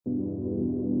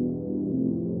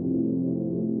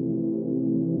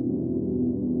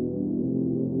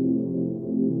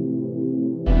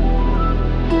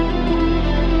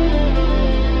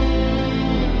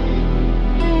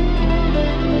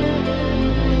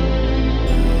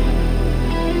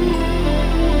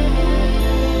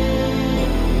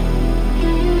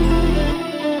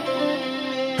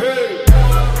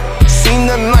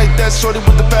that shorty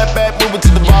with the fat back, moving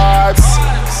to the vibes.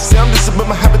 See, I'm just about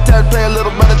my habitat, play a little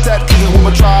rat-a-tat, kick it with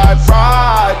my tribe,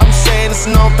 right? I'm saying it's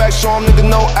a known fact, show 'em nigga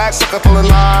no act, suck I fall in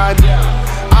line.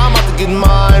 I'm out to get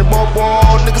mine, whoa,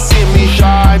 whoa, niggas seeing me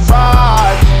shine,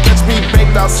 right? Catch me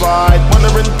baked outside,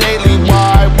 wondering daily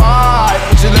why?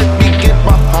 Would you let me get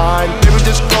behind? Baby,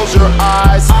 just close your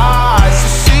eyes, So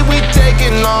see we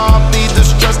taking off, need to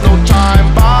stress, no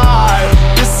time, bye.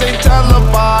 This ain't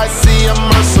televised, see I'm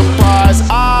a surprise,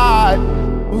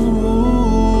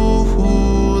 ooh,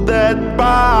 that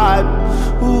vibe,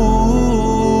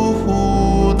 ooh,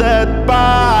 that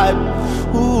vibe,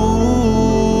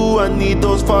 ooh, I need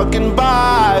those fucking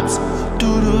vibes,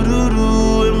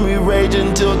 do-do-do-do, and we rage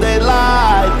until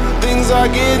daylight. Things are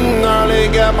getting early,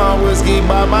 got my whiskey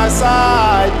by my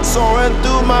side, soaring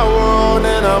through my world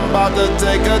and I'm about to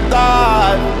take a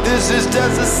dive. This is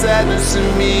just a sadness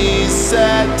in me,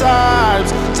 sad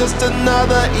times, just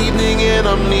another evening and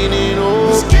I'm leaning over.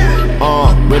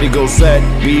 Ready, go, set,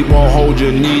 we won't hold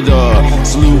you neither.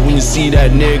 Salute when you see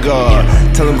that nigga.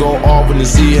 Tell him go off when you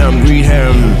see him, greet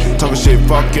him. Talking shit,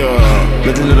 fuck ya.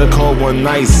 Nothing to the cold one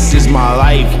nights. It's my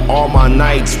life, all my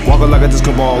nights. Walking like a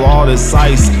disco ball, all this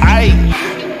ice. Aight.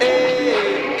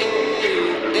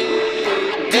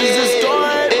 This is the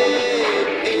story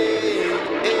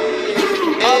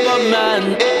of a man.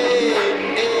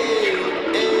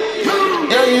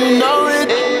 Yeah, you know it.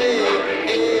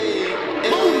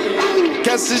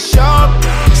 Guess it's sharp,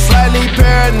 slightly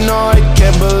paranoid.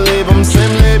 Can't believe I'm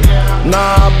slim-lip.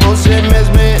 Nah, bullshit miss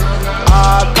me.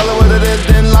 I call it what it is,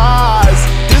 then lies.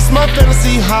 This my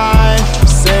fantasy high,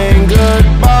 saying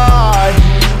goodbye.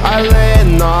 I lay at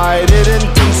night, it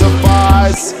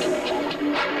intensifies.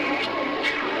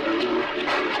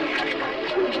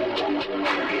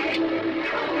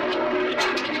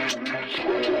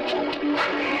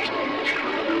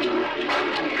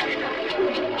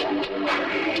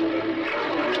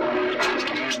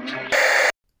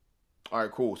 All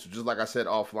right, cool. So just like I said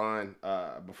offline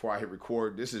before I hit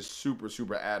record, this is super,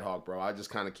 super ad hoc, bro. I just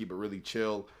kind of keep it really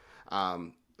chill.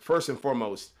 First and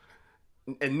foremost,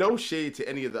 and no shade to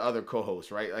any of the other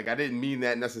co-hosts, right? Like I didn't mean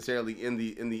that necessarily in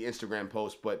the Instagram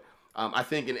post, but I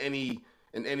think in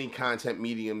any content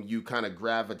medium, you kind of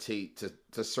gravitate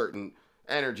to certain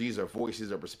energies or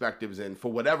voices or perspectives, and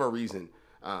for whatever reason,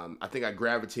 I think I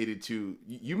gravitated to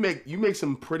you. Make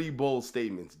some pretty bold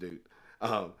statements, dude.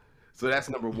 So that's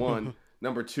number one.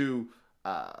 Number two,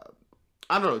 I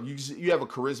don't know. You have a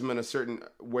charisma and a certain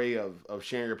way of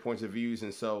sharing your points of views,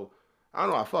 and so I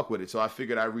don't know. I fuck with it. So I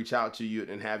figured I'd reach out to you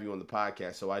and have you on the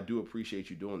podcast. So I do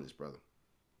appreciate you doing this, brother.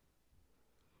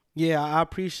 Yeah, I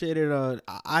appreciate it.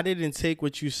 I didn't take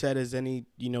what you said as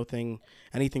anything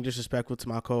disrespectful to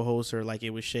my co-host or like it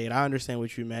was shade. I understand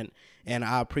what you meant, and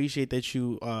I appreciate that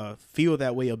you feel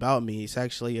that way about me. It's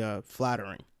actually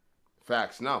flattering.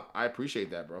 Facts. No, I appreciate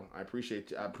that, bro. I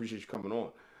appreciate you coming on.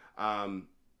 All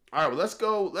right, well, let's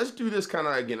go. Let's do this kind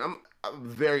of again. I'm a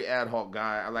very ad hoc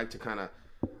guy. I like to kind of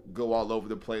go all over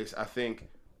the place. I think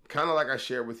kind of like I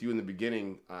shared with you in the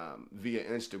beginning via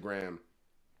Instagram,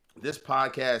 this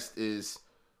podcast is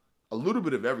a little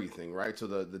bit of everything, right? So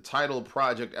the title,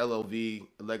 Project LLV,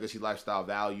 Legacy Lifestyle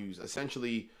Values,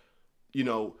 essentially, you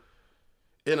know,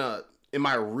 in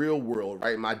my real world,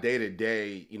 right, my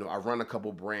day-to-day, you know, I run a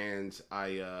couple brands.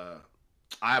 I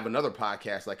have another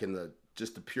podcast, like in the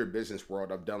pure business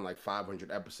world. I've done like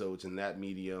 500 episodes in that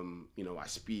medium. You know, I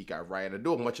speak, I write, I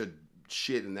do a bunch of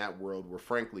shit in that world where,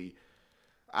 frankly,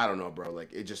 I don't know, bro.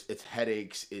 Like, it's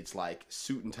headaches. It's like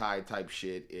suit and tie type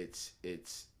shit.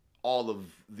 It's all of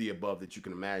the above that you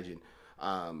can imagine.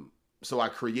 So I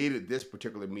created this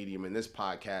particular medium in this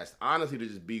podcast, honestly, to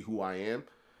just be who I am.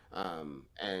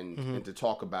 And to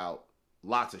talk about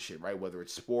lots of shit, right? Whether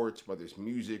it's sports, whether it's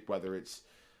music, whether it's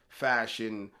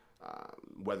fashion,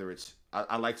 whether it's,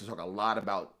 I like to talk a lot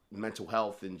about mental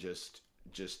health and just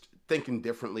thinking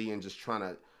differently and just trying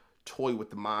to toy with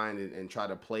the mind and try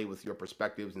to play with your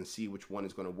perspectives and see which one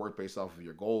is going to work based off of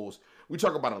your goals. We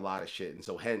talk about a lot of shit. And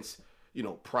so hence, you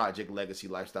know, Project Legacy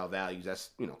Lifestyle Values,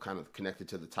 that's, you know, kind of connected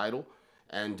to the title.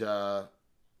 And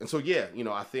so, yeah, you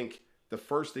know, I think the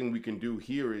first thing we can do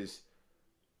here is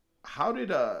how did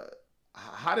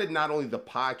not only the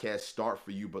podcast start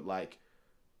for you, but like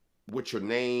what's your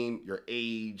name, your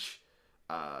age,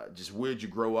 just where'd you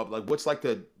grow up? Like what's like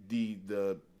the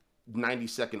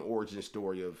 90-second origin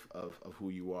story of who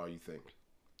you are, you think?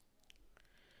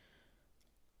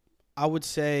 I would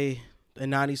say a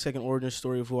 90-second origin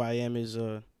story of who I am is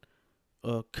a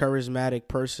charismatic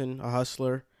person, a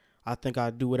hustler. I think I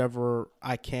do whatever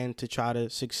I can to try to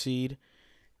succeed.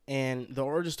 And the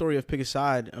origin story of Pick a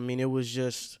Side, I mean,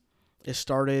 it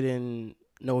started in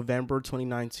November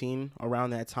 2019,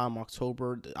 around that time,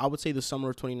 October. I would say the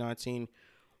summer of 2019,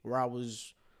 where I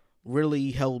was really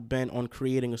hell bent on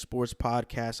creating a sports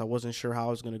podcast. I wasn't sure how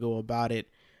I was going to go about it.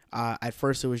 At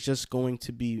first, it was just going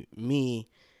to be me.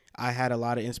 I had a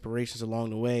lot of inspirations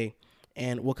along the way.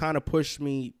 And what kind of pushed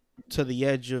me to the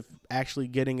edge of actually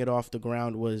getting it off the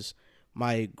ground was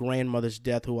my grandmother's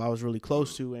death, who I was really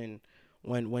close to. And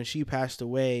when she passed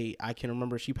away, I can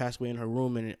remember she passed away in her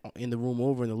room, and in the room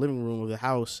over in the living room of the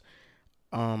house,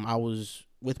 I was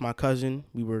with my cousin.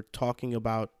 We were talking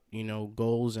about,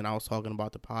 goals, and I was talking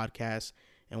about the podcast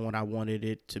and what I wanted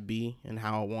it to be and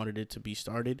how I wanted it to be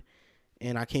started.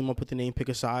 And I came up with the name Pick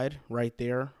a Side right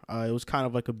there. It was kind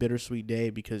of like a bittersweet day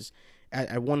because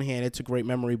at one hand, it's a great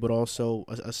memory, but also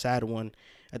a sad one.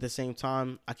 At the same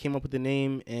time, I came up with the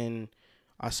name, and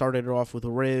I started it off with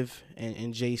Riv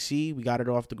and JC. We got it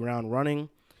off the ground running.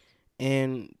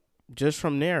 And just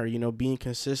from there, being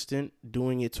consistent,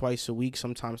 doing it twice a week,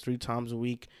 sometimes 3 times a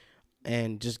week,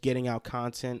 and just getting out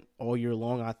content all year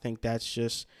long, I think it's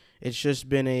just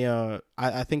been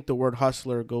I think the word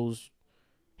hustler goes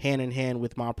hand in hand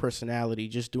with my personality,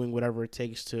 just doing whatever it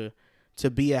takes to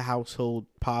be a household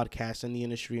podcast in the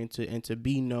industry and to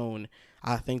be known.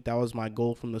 I think that was my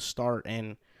goal from the start,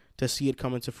 and to see it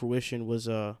come into fruition was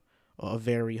a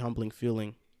very humbling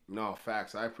feeling. No,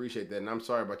 facts. I appreciate that, and I'm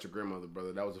sorry about your grandmother,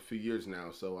 brother. That was a few years now,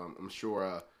 so I'm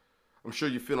sure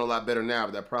you're feeling a lot better now.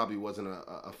 But that probably wasn't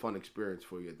a fun experience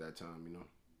for you at that time,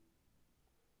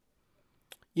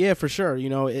 Yeah, for sure.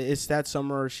 It's that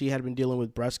summer she had been dealing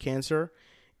with breast cancer.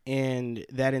 And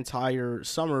that entire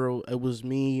summer, it was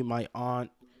me, my aunt,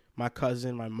 my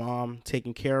cousin, my mom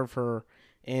taking care of her.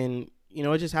 And,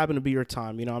 it just happened to be her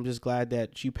time. I'm just glad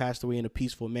that she passed away in a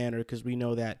peaceful manner, because we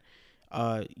know that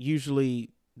usually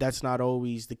that's not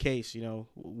always the case,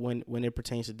 when it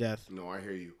pertains to death. No, I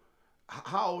hear you.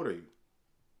 How old are you?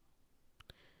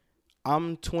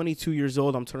 I'm 22 years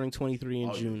old. I'm turning 23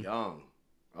 in June. You're young.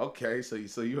 Okay,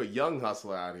 so you're a young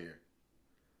hustler out here.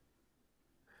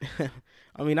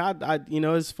 I mean, I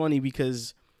it's funny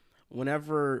because when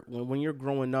you're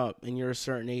growing up and you're a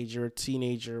certain age, you're a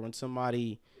teenager, when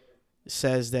somebody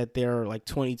says that they're like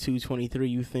 22, 23,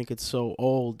 you think it's so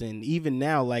old. And even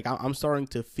now, like, I'm starting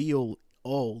to feel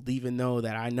old, even though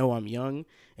that I know I'm young,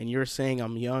 and you're saying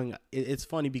I'm young. It's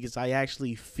funny because I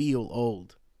actually feel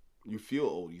old. You feel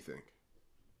old, you think?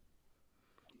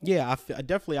 Yeah, I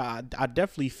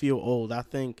definitely feel old. I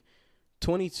think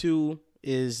 22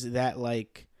 is that,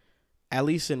 like, at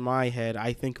least in my head,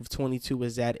 I think of 22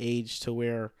 as that age to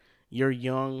where you're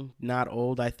young, not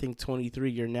old. I think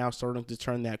 23, you're now starting to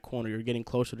turn that corner. You're getting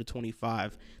closer to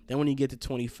 25. Then when you get to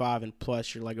 25 and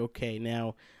plus, you're like, okay,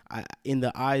 now in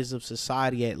the eyes of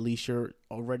society, at least, you're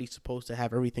already supposed to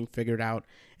have everything figured out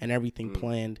and everything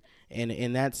planned. And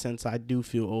in that sense, I do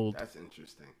feel old. That's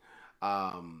interesting.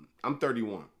 I'm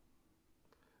 31.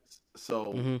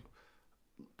 So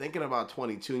thinking about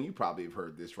 22, and you probably have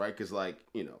heard this, right? Because, like,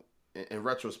 in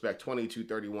retrospect, 22,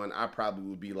 31, I probably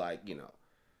would be like,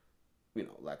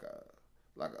 like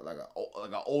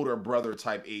a older brother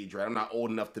type age, right? I'm not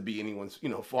old enough to be anyone's,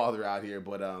 father out here.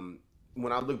 But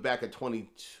when I look back at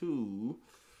 22,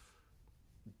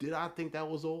 did I think that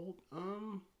was old?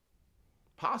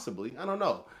 Possibly. I don't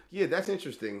know. Yeah, that's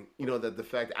interesting. That the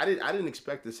fact I didn't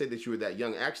expect to say that you were that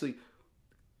young. Actually,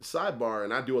 sidebar,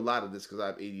 and I do a lot of this because I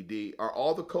have ADD. Are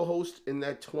all the co-hosts in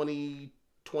that 22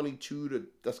 to,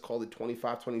 let's call it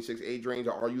 25, 26 age range?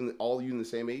 Or are you all in the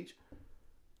same age?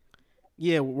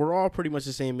 Yeah, we're all pretty much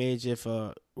the same age. If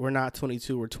we're not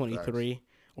 22 or 23, nice,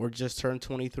 or just turned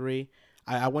 23.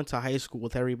 I went to high school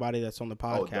with everybody that's on the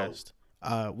podcast.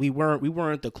 We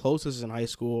weren't the closest in high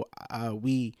school.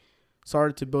 We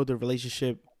started to build a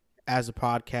relationship as the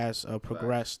podcast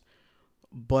progressed.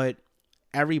 Nice. But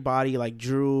everybody, like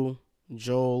Drew,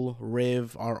 Joel,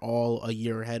 Riv, are all a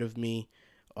year ahead of me.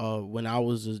 When I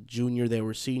was a junior, they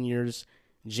were seniors.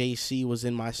 JC was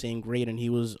in my same grade, and he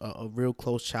was a real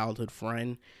close childhood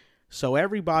friend. So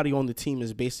everybody on the team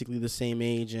is basically the same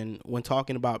age. And when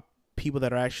talking about people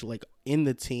that are actually like in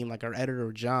the team, like our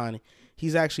editor, John,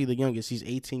 he's actually the youngest. He's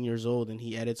 18 years old, and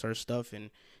he edits our stuff. And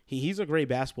he's a great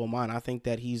basketball mind. I think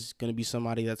that he's going to be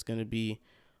somebody that's going to be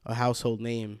a household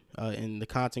name in the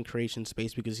content creation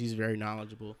space because he's very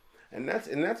knowledgeable. And that's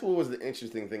what was the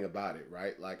interesting thing about it,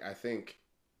 right? Like, I think,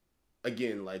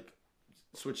 again, like,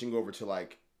 switching over to,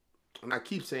 like, and I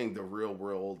keep saying the real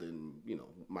world and,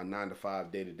 my 9-to-5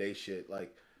 day-to-day shit.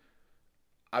 Like,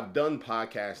 I've done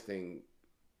podcasting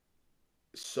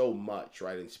so much,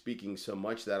 right, and speaking so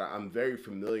much that I'm very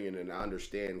familiar and I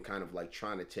understand kind of like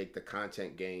trying to take the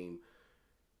content game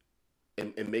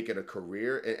and make it a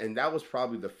career. And that was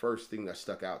probably the first thing that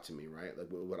stuck out to me, right? Like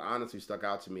what honestly stuck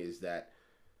out to me is that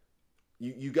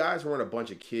you guys weren't a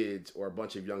bunch of kids or a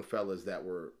bunch of young fellas that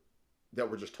were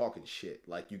just talking shit.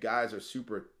 Like you guys are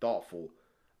super thoughtful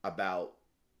about,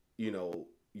 you know,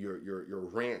 your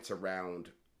rants around,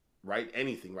 right,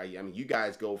 anything, right? I mean, you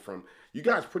guys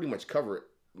pretty much cover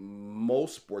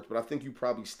most sports, but I think you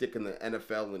probably stick in the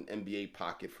NFL and NBA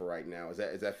pocket for right now. Is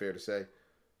that fair to say?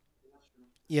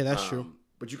 Yeah, that's true.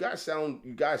 But you guys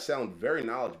sound very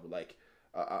knowledgeable. Like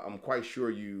I'm quite sure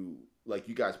you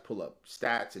guys pull up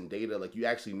stats and data. Like you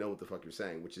actually know what the fuck you're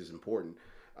saying, which is important.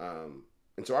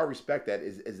 And so I respect that.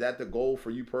 Is that the goal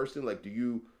for you personally? Like,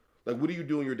 what do you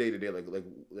do in your day to day?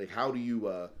 Like how do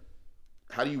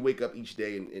you wake up each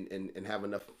day and have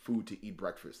enough food to eat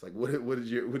breakfast? Like what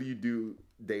do you do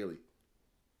daily?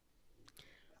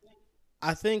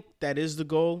 I think that is the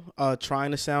goal, trying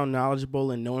to sound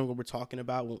knowledgeable and knowing what we're talking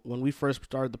about. When we first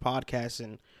started the podcast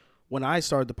and when I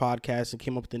started the podcast and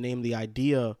came up with the name, the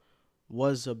idea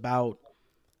was about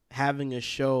having a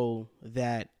show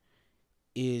that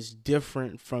is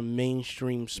different from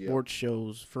mainstream sports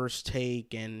shows, First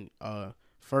Take and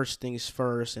First Things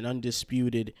First and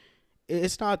Undisputed.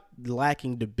 It's not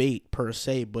lacking debate per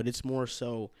se, but it's more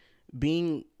so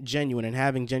being genuine and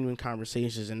having genuine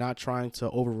conversations and not trying to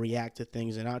overreact to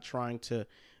things and not trying to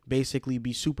basically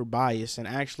be super biased and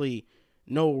actually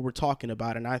know what we're talking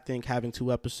about. And I think having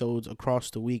 2 episodes across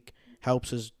the week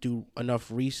helps us do enough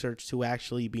research to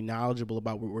actually be knowledgeable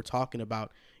about what we're talking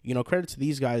about. You know, credit to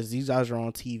these guys. These guys are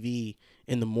on TV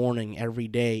in the morning every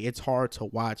day. It's hard to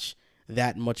watch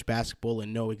that much basketball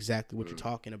and know exactly what you're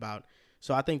talking about.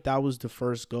 So I think that was the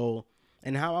first goal.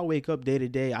 And how I wake up day to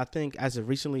day, I think as of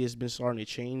recently it's been starting to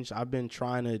change. I've been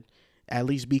trying to at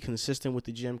least be consistent with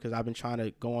the gym because I've been trying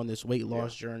to go on this weight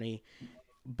loss journey.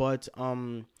 But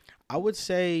I would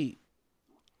say,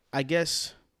 I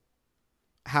guess,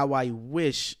 how I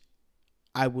wish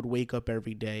I would wake up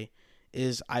every day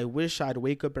is I wish I'd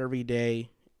wake up every day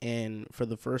and for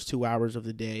the first 2 hours of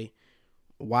the day,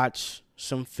 watch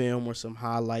some film or some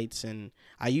highlights. And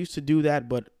I used to do that,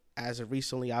 but as of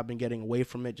recently, I've been getting away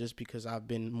from it just because I've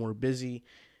been more busy.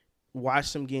 Watch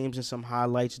some games and some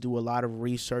highlights, do a lot of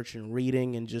research and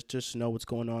reading and just know what's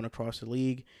going on across the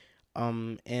league.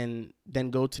 And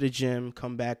then go to the gym,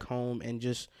 come back home, and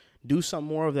just do some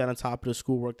more of that on top of the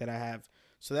schoolwork that I have.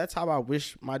 So that's how I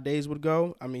wish my days would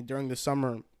go. I mean, during the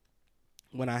summer,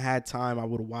 when I had time, I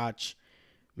would watch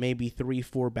maybe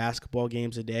 3-4 basketball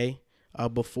games a day.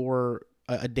 Before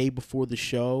a day before the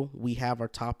show, we have our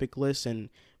topic list, and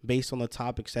based on the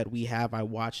topics that we have, I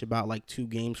watch about like 2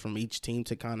 games from each team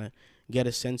to kind of get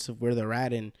a sense of where they're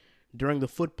at. And during the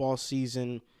football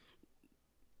season,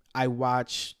 I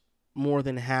watch more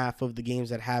than half of the games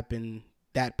that happened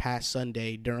that past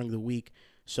Sunday during the week.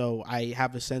 So I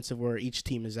have a sense of where each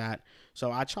team is at.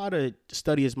 So I try to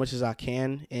study as much as I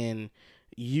can. And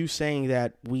you saying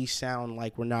that we sound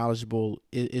like we're knowledgeable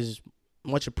is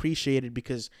much appreciated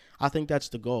because I think that's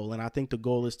the goal. And I think the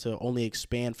goal is to only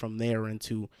expand from there and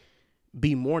to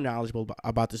be more knowledgeable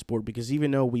about the sport, because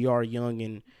even though we are young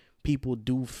and people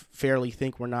do fairly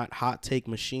think we're not hot take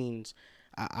machines,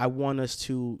 I want us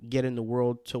to get in the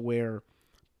world to where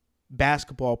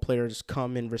basketball players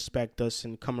come and respect us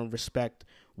and come and respect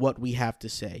what we have to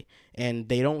say. And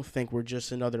they don't think we're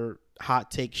just another hot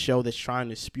take show that's trying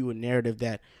to spew a narrative,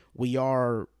 that we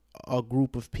are a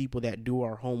group of people that do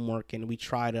our homework and we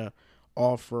try to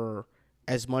offer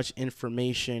as much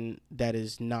information that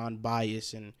is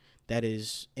non-biased and that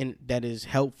is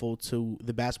helpful to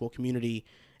the basketball community.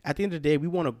 At the end of the day, we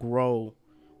want to grow.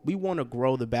 We want to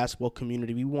grow the basketball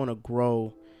community. We want to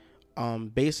grow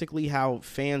basically how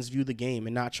fans view the game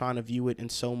and not trying to view it in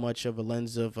so much of a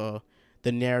lens of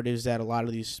the narratives that a lot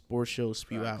of these sports shows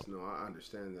spew out. No, I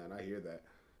understand that. I hear that.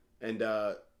 And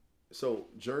so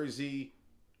Jersey,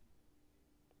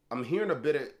 I'm hearing a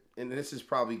bit of, and this is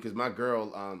probably because my girl,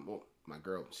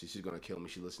 she's gonna kill me.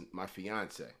 My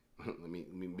fiance. let me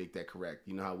make that correct.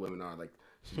 You know how women are, like,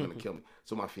 she's gonna kill me.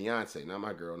 So my fiance, not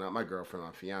my girl, not my girlfriend,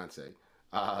 my fiance.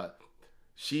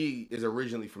 She is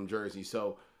originally from Jersey.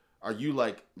 So are you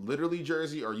like literally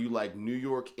Jersey? Or are you like New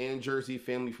York and Jersey,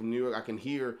 family from New York? I can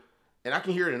hear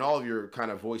it in all of your kind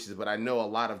of voices, but I know a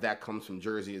lot of that comes from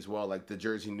Jersey as well. Like the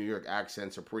Jersey, New York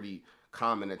accents are pretty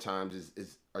common at times.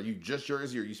 Are you just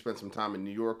Jersey, or you spent some time in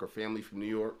New York, or family from New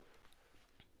York?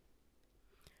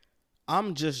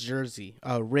 I'm just Jersey.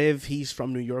 Riv, he's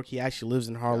from New York. He actually lives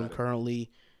in Harlem currently.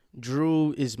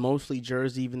 Drew is mostly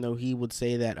Jersey, even though he would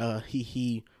say that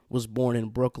he was born in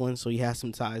Brooklyn, so he has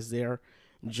some ties there.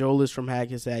 Joel is from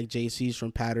Hackensack. JC's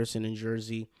from Patterson in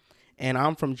Jersey. and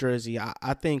I'm from Jersey.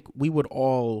 I think we would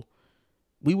all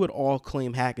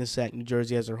claim Hackensack, New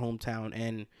Jersey as our hometown.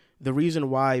 And the reason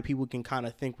why people can kind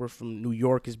of think we're from New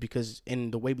York is because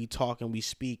in the way we talk and we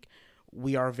speak,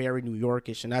 we are very New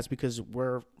Yorkish. And that's because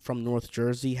we're from North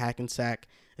Jersey. Hackensack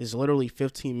is literally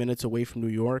 15 minutes away from New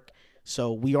York.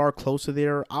 So we are closer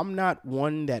there. I'm not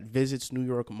one that visits New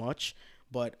York much,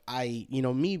 but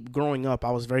me growing up,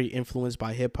 I was very influenced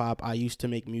by hip hop. I used to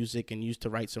make music and used to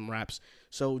write some raps.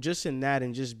 So just in that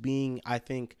and just being, I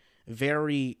think,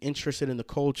 very interested in the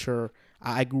culture,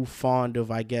 I grew fond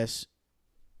of, I guess,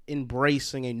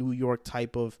 embracing a New York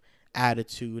type of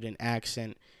attitude and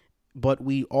accent. But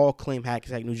we all claim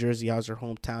Hackensack, New Jersey as our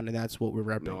hometown, and that's what we're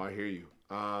repping. No, I hear you.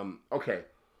 Okay,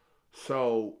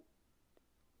 so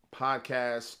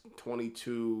podcast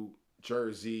 22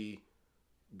 Jersey,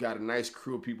 got a nice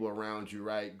crew of people around you,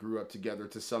 right? Grew up together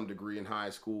to some degree in high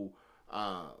school.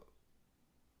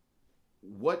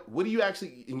 What do you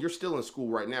actually? And you're still in school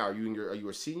right now. Are you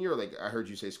a senior? Like I heard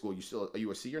you say school. Are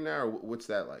you a senior now, or what's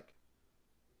that like?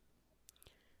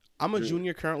 I'm a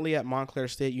junior currently at Montclair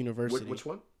State University. Which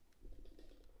one?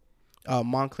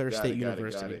 Montclair State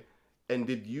University. Got it. And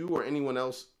did you or anyone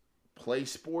else play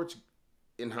sports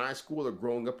in high school or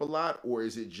growing up a lot, or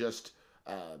is it just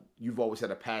you've always had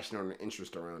a passion or an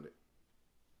interest around it?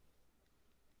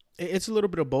 It's a little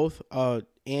bit of both.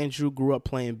 Andrew grew up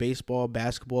playing baseball,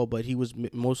 basketball, but he was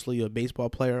mostly a baseball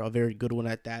player, a very good one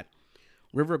at that.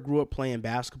 River grew up playing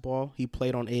basketball. He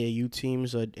played on AAU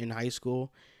teams in high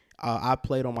school. I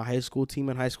played on my high school team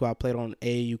in high school. I played on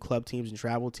AAU club teams and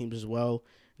travel teams as well.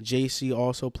 JC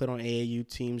also played on AAU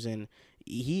teams, and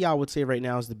he, I would say right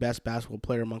now, is the best basketball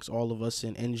player amongst all of us.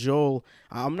 And Joel,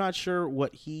 I'm not sure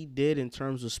what he did in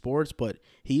terms of sports, but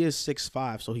he is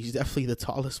 6'5", so he's definitely the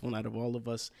tallest one out of all of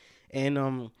us.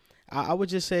 And I would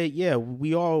just say, yeah,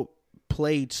 we all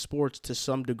played sports to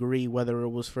some degree, whether it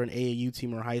was for an AAU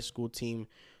team or a high school team.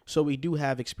 So we do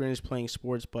have experience playing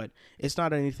sports, but it's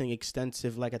not anything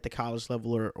extensive like at the college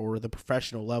level or the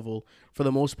professional level. For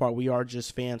the most part, we are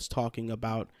just fans talking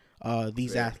about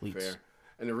these athletes. Fair.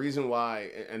 And the reason why,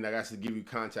 and I got to give you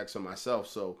context on myself,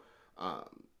 so I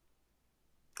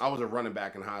was a running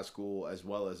back in high school as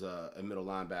well as a middle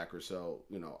linebacker. So,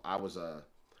 I was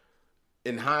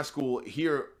in high school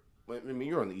here. I mean,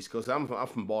 you're on the East Coast. I'm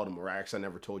from Baltimore. Actually, I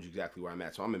never told you exactly where I'm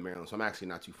at. So I'm in Maryland. So I'm actually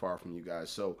not too far from you guys.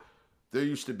 So there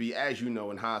used to be, as you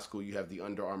know, in high school, you have the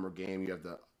Under Armour game, you have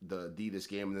the Adidas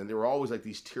game, and then there were always like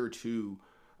these tier 2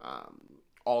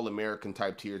 all-American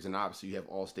type tiers, and obviously you have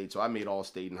all-state. So I made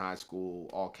all-state in high school,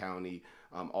 all-county,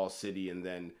 all-city, and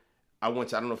then I went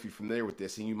to, I don't know if you're familiar with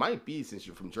this, and you might be since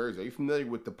you're from Jersey. Are you familiar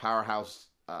with the powerhouse?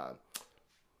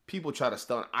 People try to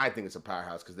stunt. I think it's a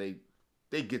powerhouse because they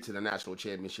get to the national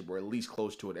championship or at least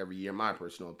close to it every year, in my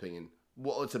personal opinion.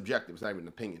 Well, it's objective. It's not even an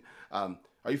opinion.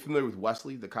 Are you familiar with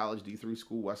Wesley, the college D3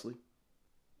 school, Wesley?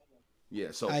 Yeah,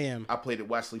 so I am. I played at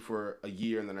Wesley for a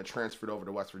year, and then I transferred over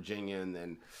to West Virginia, and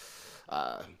then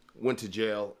went to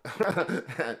jail,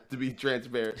 to be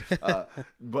transparent.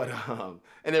 But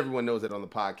and everyone knows that on the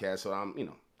podcast, so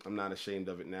I'm not ashamed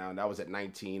of it now. And I was at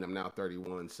 19. I'm now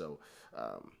 31, so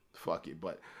fuck it.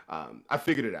 But I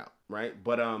figured it out, right?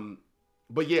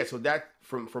 But yeah, so that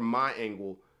from my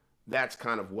angle, that's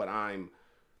kind of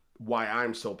why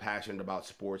I'm so passionate about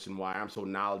sports and why I'm so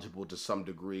knowledgeable to some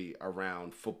degree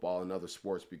around football and other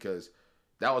sports, because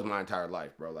that was my entire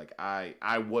life, bro. Like I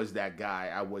was that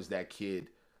guy. I was that kid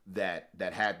that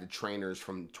had the trainers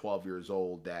from 12 years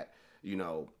old that,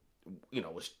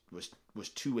 was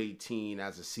 218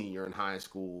 as a senior in high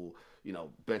school,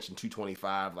 benching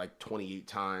 225 like 28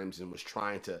 times and was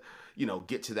trying to,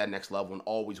 get to that next level and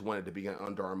always wanted to be an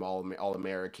Under Armour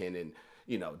All-American and,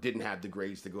 didn't have the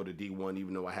grades to go to D1,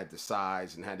 even though I had the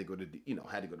size, and had to go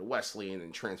to Wesleyan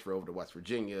and transfer over to West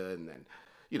Virginia. And then,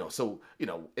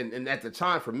 and at the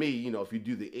time for me, if you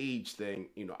do the age thing,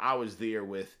 I was there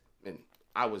with, and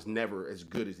I was never as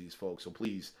good as these folks. So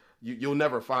please, you'll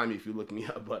never find me if you look me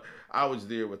up, but I was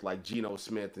there with like Geno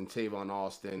Smith and Tavon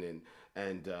Austin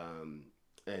and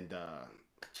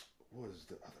what was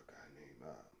the other guy named?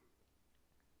 Oh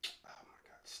my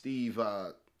God, Steve.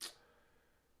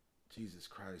 Jesus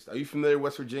Christ, are you familiar with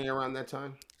West Virginia around that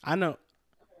time? I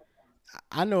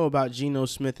know about Geno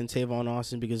Smith and Tavon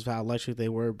Austin because of how electric they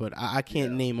were, but I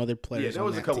can't name other players. Yeah, there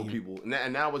was on a couple team. people,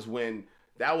 and that was when,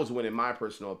 in my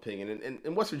personal opinion,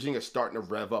 and West Virginia's starting to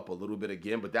rev up a little bit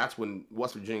again, but that's when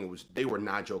West Virginia they were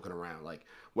not joking around. Like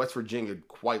West Virginia,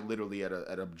 quite literally at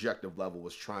an objective level,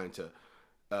 was trying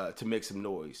to make some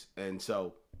noise, and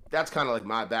so that's kind of like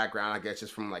my background, I guess,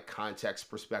 just from like context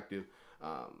perspective.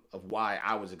 Of why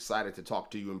I was excited to talk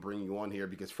to you and bring you on here,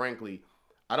 because frankly,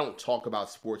 I don't talk about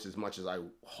sports as much as I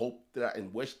hope that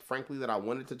and wish, frankly, that I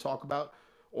wanted to talk about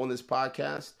on this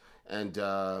podcast. And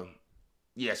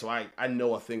yeah, so I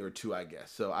know a thing or two, I guess.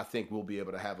 So I think we'll be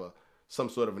able to have some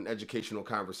sort of an educational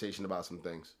conversation about some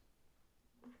things.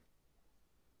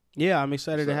 Yeah, I'm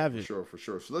excited to have it. For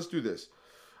sure. So let's do this.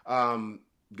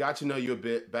 Got to know you a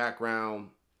bit, background,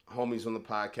 homies on the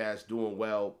podcast, doing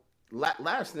well.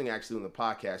 Last thing actually on the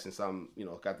podcast, since I'm,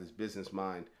 got this business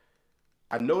mind,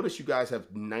 I've noticed you guys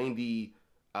have 90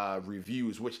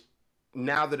 reviews, which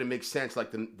now that it makes sense,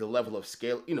 like the level of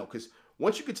scale, because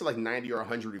once you get to like 90 or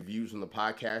 100 reviews on the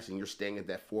podcast and you're staying at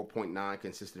that 4.9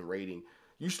 consistent rating,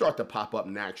 you start to pop up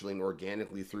naturally and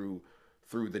organically through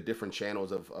the different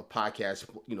channels of podcasts,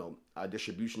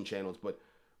 distribution channels. But,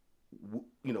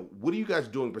 what are you guys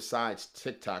doing besides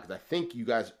TikTok? 'Cause I think you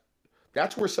guys,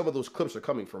 that's where some of those clips are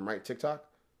coming from, right? TikTok?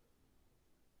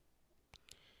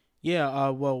 Yeah,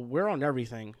 well, we're on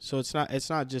everything. So it's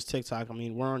not just TikTok. I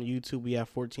mean, we're on YouTube. We have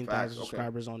 14,000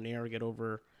 subscribers on there. We get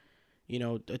over,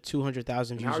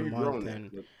 200,000 views a month.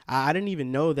 And Yep. I didn't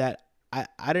even know that. I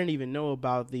didn't even know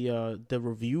about the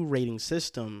review rating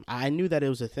system. I knew that it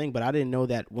was a thing, but I didn't know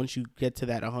that once you get to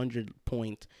that 100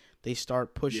 point, they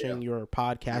start pushing your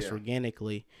podcast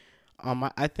organically.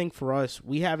 I think for us,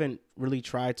 we haven't really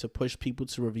tried to push people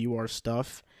to review our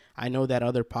stuff. I know that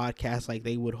other podcasts, like,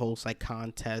 they would host like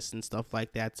contests and stuff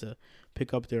like that to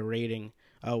pick up their rating.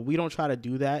 We don't try to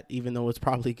do that, even though it's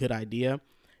probably a good idea.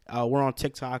 We're on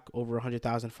TikTok, over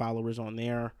 100,000 followers on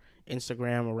there.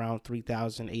 Instagram around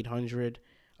 3,800.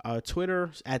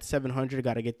 Twitter at 700.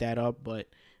 Got to get that up. But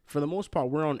for the most part,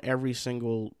 we're on every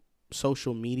single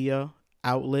social media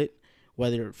outlet,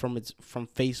 whether from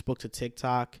Facebook to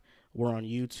TikTok. We're on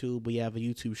YouTube. We have a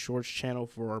YouTube Shorts channel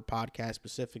for our podcast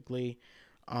specifically.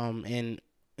 And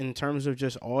in terms of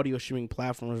just audio streaming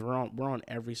platforms, we're on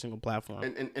every single platform.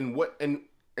 And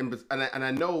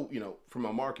I know, from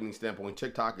a marketing standpoint,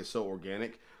 TikTok is so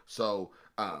organic. So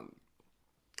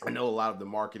I know a lot of the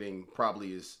marketing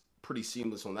probably is pretty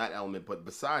seamless on that element. But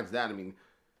besides that, I mean,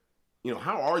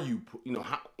 how are you,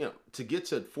 to get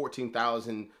to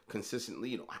 14,000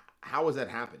 consistently, how is that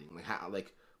happening?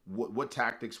 What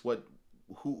tactics, who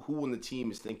on the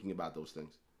team is thinking about those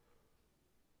things?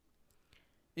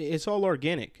 It's all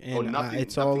organic, and nothing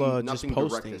just direct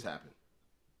posting. has happened.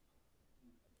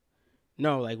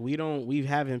 No, like we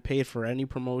haven't paid for any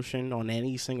promotion on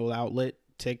any single outlet,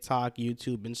 TikTok,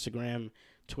 YouTube, Instagram,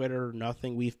 Twitter,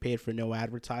 nothing. We've paid for no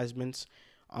advertisements.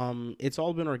 It's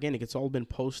all been organic. It's all been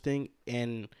posting,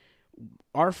 and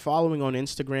our following on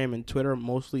Instagram and Twitter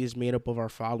mostly is made up of our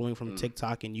following from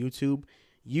TikTok and YouTube.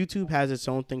 YouTube has its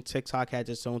own thing. TikTok has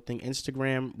its own thing.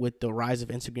 Instagram, with the rise of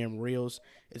Instagram Reels,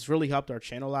 it's really helped our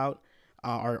channel out,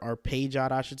 our page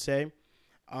out, I should say.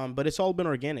 But it's all been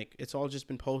organic. It's all just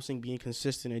been posting, being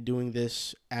consistent, and doing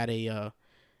this at a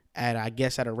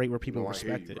rate where people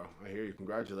respect it. I hear you.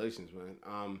 Congratulations,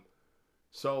 man.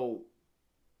 So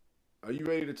are you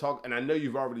ready to talk? And I know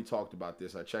you've already talked about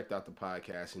this. I checked out the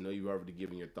podcast. I know you've already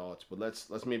given your thoughts, but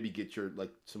let's maybe get your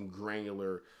some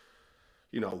granular,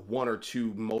 one or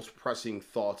two most pressing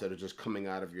thoughts that are just coming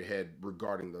out of your head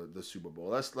regarding the Super Bowl.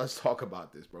 Let's talk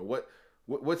about this, bro.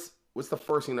 What's the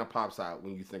first thing that pops out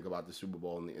when you think about the Super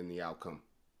Bowl and the outcome?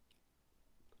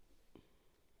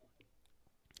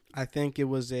 I think it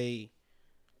was a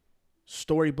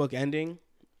storybook ending.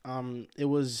 It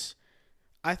was,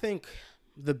 I think,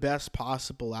 the best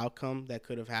possible outcome that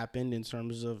could have happened in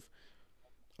terms of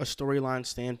a storyline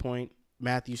standpoint.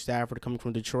 Matthew Stafford coming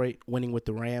from Detroit, winning with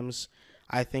the Rams.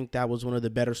 I think that was one of the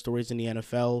better stories in the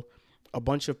NFL. A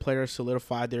bunch of players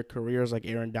solidified their careers, like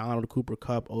Aaron Donald, Cooper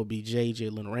Kupp, OBJ,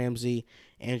 Jalen Ramsey,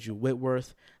 Andrew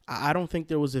Whitworth. I don't think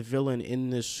there was a villain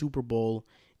in this Super Bowl.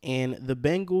 And the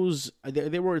Bengals,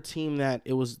 they were a team that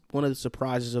it was one of the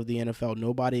surprises of the NFL.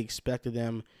 Nobody expected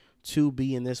them to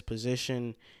be in this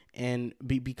position. And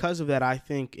because of that, I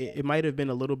think it might have been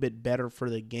a little bit better for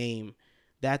the game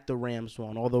that the Rams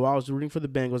won. Although I was rooting for the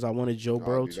Bengals, I wanted Joe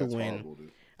Burrow to win. Horrible,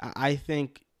 I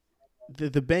think the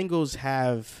Bengals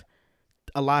have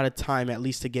a lot of time at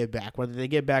least to get back. Whether they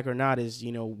get back or not is,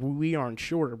 we aren't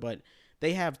sure, but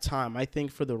they have time. I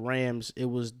think for the Rams,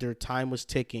 their time was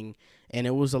ticking, and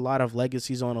it was a lot of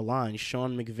legacies on the line.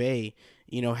 Sean McVay,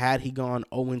 had he gone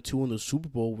 0-2 in the Super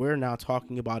Bowl, we're now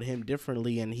talking about him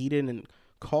differently, and he didn't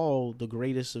call the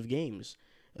greatest of games.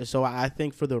 So I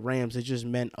think for the Rams, it just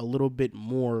meant a little bit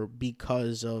more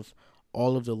because of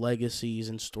all of the legacies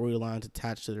and storylines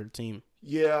attached to their team.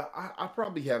 Yeah, I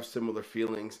probably have similar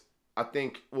feelings. I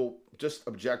think, just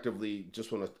objectively,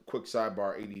 just on a quick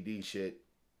sidebar, ADD shit,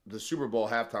 the Super Bowl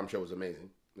halftime show was amazing.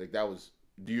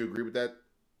 Do you agree with that?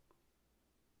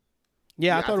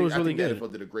 Yeah, I thought it was really The good.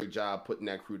 NFL did a great job putting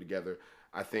that crew together.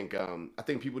 I think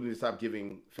people need to stop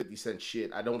giving 50 Cent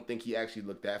shit. I don't think he actually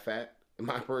looked that fat, in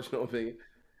my personal opinion.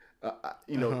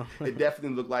 It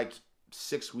definitely looked like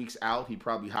 6 weeks out, he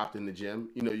probably hopped in the gym.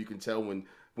 You can tell when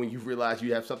you realize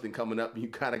you have something coming up, you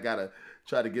kind of gotta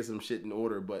try to get some shit in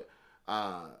order. But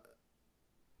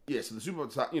yeah, so the Super Bowl,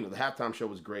 the halftime show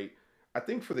was great. I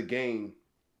think for the game,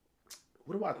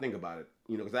 what do I think about it?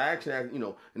 Because I actually,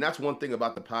 and that's one thing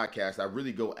about the podcast. I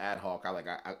really go ad hoc.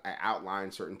 I outline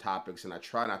certain topics and I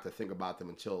try not to think about them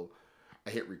until I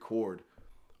hit record.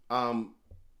 I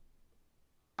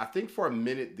think for a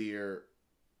minute there,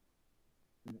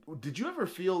 did you ever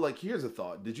feel like, here's a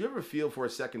thought, did you ever feel for a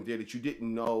second there that you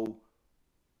didn't know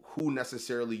who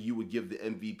necessarily you would give the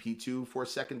MVP to for a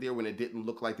second there when it didn't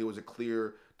look like there was a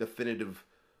clear, definitive,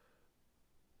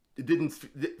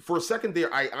 for a second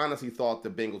there, I honestly thought the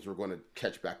Bengals were going to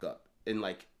catch back up. And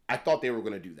I thought they were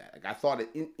going to do that. I thought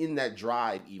in that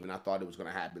drive even, I thought it was going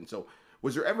to happen. So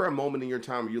was there ever a moment in your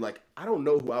time where you're like, I don't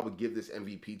know who I would give this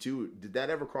MVP to? Did that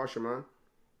ever cross your mind?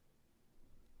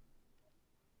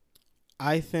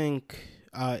 I think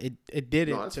it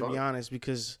didn't, to be honest,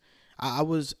 because I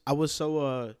was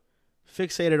so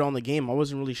fixated on the game. I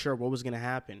wasn't really sure what was going to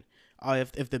happen.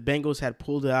 If the Bengals had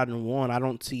pulled it out and won, I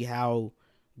don't see how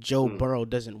Joe Burrow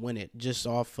doesn't win it, just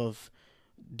off of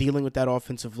dealing with that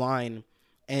offensive line.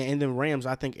 And then Rams,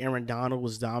 I think Aaron Donald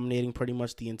was dominating pretty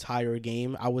much the entire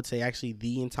game. I would say actually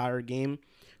the entire game.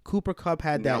 Cooper Kupp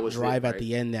had that drive at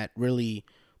the end that really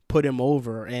put him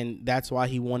over, and that's why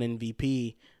he won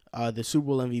MVP, the Super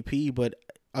Bowl MVP. But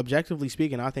objectively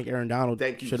speaking, I think Aaron Donald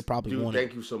should have probably won it.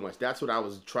 Thank you so much. That's what I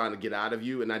was trying to get out of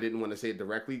you, and I didn't want to say it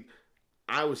directly.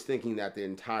 I was thinking that the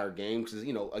entire game, because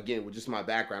again, with just my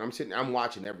background, I'm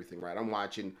watching everything, right? I'm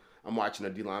watching a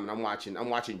D lineman, I'm watching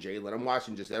Jalen, I'm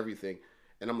watching just everything,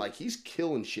 and I'm like, he's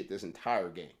killing shit this entire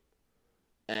game.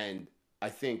 And I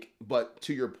think, but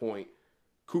to your point,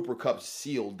 Cooper Kupp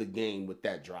sealed the game with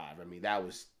that drive. I mean, that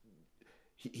was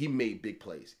he made big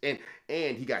plays, and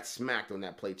he got smacked on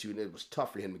that play too, and it was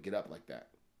tough for him to get up like that.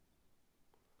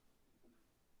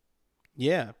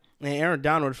 Yeah. And Aaron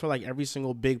Donald, for every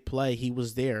single big play, he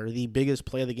was there. The biggest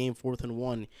play of the game, 4th and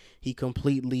 1, he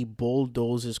completely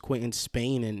bulldozes Quentin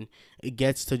Spain and it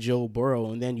gets to Joe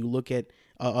Burrow. And then you look at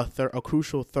a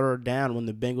crucial 3rd down when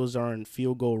the Bengals are in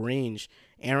field goal range.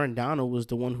 Aaron Donald was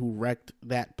the one who wrecked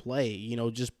that play,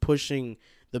 just pushing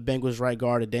the Bengals right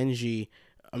guard, Adenji.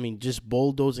 I mean, just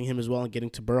bulldozing him as well and getting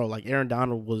to Burrow. Aaron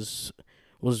Donald was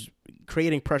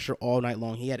creating pressure all night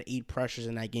long. He had 8 pressures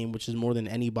in that game, which is more than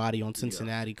anybody on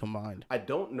Cincinnati combined. I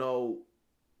don't know.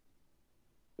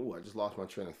 Oh, I just lost my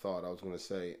train of thought. I was going to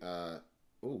say,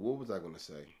 what was I going to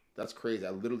say? That's crazy. I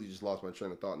literally just lost my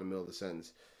train of thought in the middle of the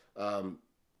sentence.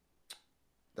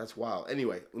 That's wild.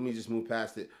 Anyway, let me just move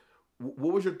past it.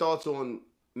 What was your thoughts on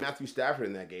Matthew Stafford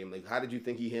in that game? How did you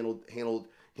think he handled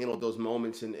those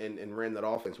moments and ran that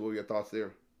offense? What were your thoughts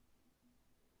there?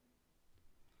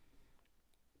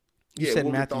 You said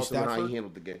Matthew Stafford? How he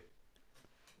handled the game.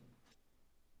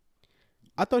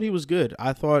 I thought he was good.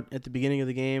 I thought at the beginning of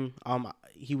the game,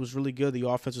 he was really good. The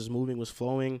offense was moving, was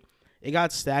flowing. It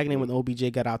got stagnant when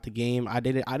OBJ got out the game. I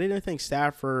didn't think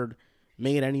Stafford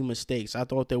made any mistakes. I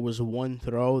thought there was one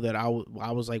throw that I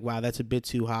was like, wow, that's a bit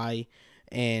too high,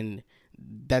 and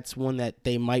that's one that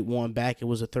they might want back. It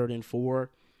was a 3rd and 4.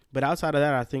 But outside of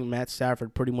that, I think Matt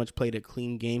Stafford pretty much played a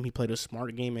clean game. He played a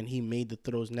smart game, and he made the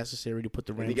throws necessary to put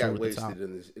the Rams over the top. He got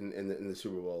wasted in the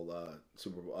Super Bowl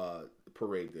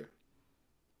parade there.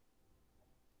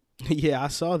 Yeah, I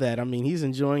saw that. I mean, he's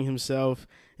enjoying himself.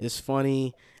 It's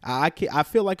funny. I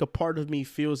feel like a part of me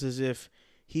feels as if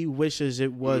he wishes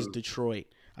it was Detroit.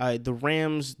 The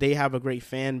Rams, they have a great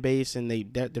fan base, and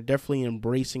they're definitely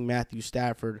embracing Matthew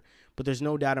Stafford. But there's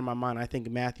no doubt in my mind, I think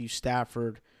Matthew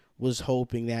Stafford was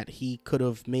hoping that he could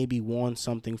have maybe won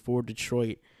something for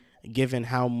Detroit, given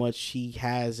how much he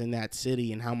has in that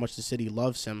city and how much the city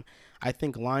loves him. I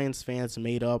think Lions fans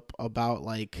made up about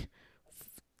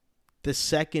the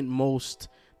second most,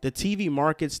 the TV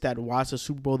markets that watch the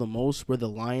Super Bowl the most were the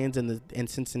Lions and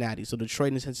Cincinnati, so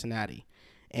Detroit and Cincinnati.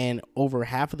 And over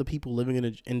half of the people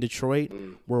living in Detroit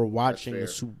were watching the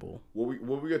Super Bowl.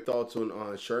 What were your thoughts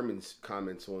on Sherman's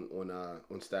comments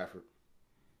on Stafford?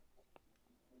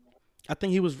 I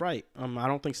think he was right. I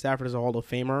don't think Stafford is a Hall of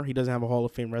Famer. He doesn't have a Hall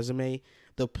of Fame resume.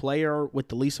 The player with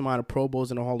the least amount of Pro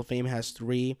Bowls in the Hall of Fame has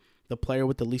 3. The player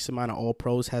with the least amount of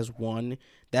All-Pros has 1.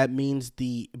 That means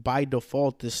by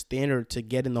default, the standard to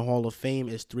get in the Hall of Fame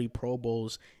is 3 Pro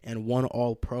Bowls and 1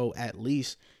 All-Pro at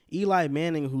least. Eli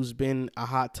Manning, who's been a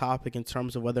hot topic in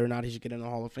terms of whether or not he should get in the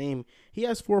Hall of Fame, he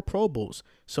has 4 Pro Bowls.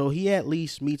 So he at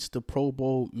least meets the Pro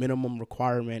Bowl minimum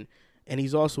requirement. And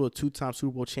he's also a 2-time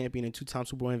Super Bowl champion and 2-time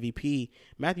Super Bowl MVP.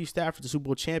 Matthew Stafford's a Super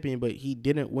Bowl champion, but he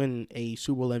didn't win a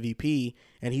Super Bowl MVP,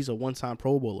 and he's a 1-time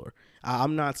Pro Bowler.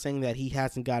 I'm not saying that he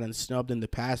hasn't gotten snubbed in the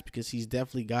past, because he's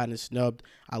definitely gotten snubbed.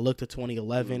 I looked at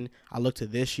 2011. I looked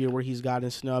at this year where he's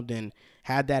gotten snubbed, and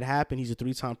had that happen, he's a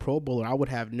 3-time Pro Bowler. I would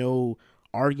have no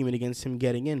argument against him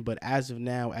getting in, but as of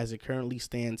now, as it currently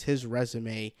stands, his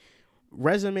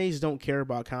resumes don't care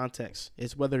about context.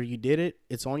 It's whether you did it,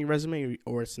 it's on your resume,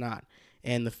 or it's not.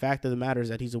 And the fact of the matter is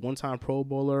that he's a 1-time Pro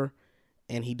Bowler,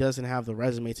 and he doesn't have the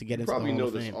resume to get into the Hall of Fame.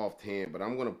 Probably know this offhand, but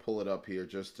I'm going to pull it up here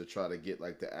just to try to get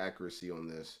like the accuracy on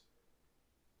this.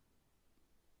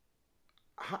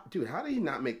 Dude, how did he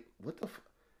not make, what the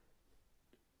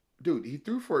dude, he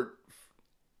threw for,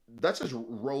 let's just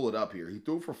roll it up here. He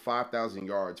threw for 5,000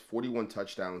 yards, 41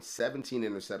 touchdowns, 17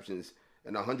 interceptions,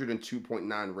 and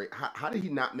 102.9 rate. How did he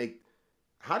not make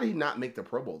the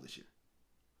Pro Bowl this year?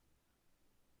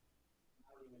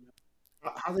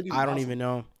 I don't even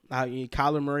know.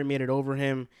 Kyler Murray made it over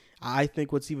him. I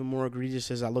think what's even more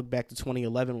egregious is I look back to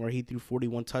 2011, where he threw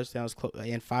 41 touchdowns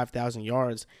and 5,000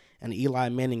 yards, and Eli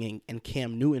Manning and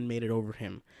Cam Newton made it over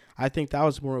him. I think that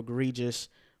was more egregious.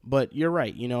 But you're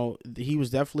right. You know, he was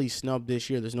definitely snubbed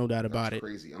this year. There's no doubt about it.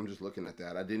 Crazy. I'm just looking at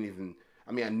that. I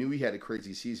knew he had a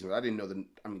crazy season, but I didn't know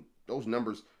those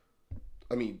numbers.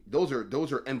 Those are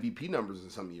MVP numbers in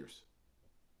some years.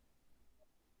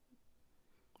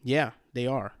 Yeah, they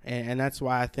are. And that's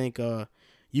why I think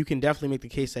you can definitely make the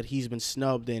case that he's been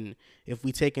snubbed. And if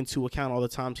we take into account all the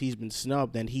times he's been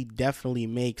snubbed, then he definitely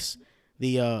makes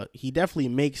the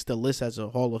list as a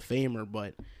Hall of Famer.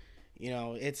 But you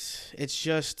know, it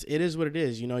is what it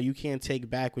is. You know, you can't take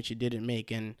back what you didn't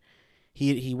make. And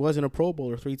he wasn't a Pro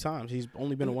Bowler 3 times. He's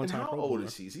only been a 1-time Pro Bowler. How old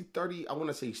is he? Is he 30? I want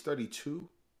to say he's 32.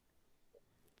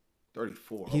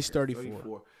 34. He's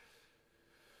 34.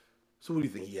 So what do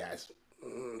you think he has?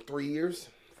 3 years?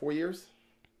 4 years?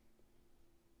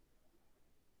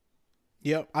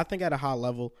 Yep, I think at a high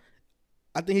level,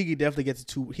 I think he could definitely get to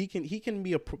 2. He can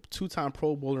be a 2-time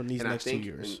Pro Bowler in these next 2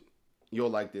 years. You'll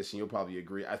like this, and you'll probably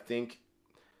agree. I think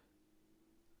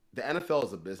the NFL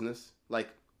is a business. Like,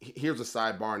 here's a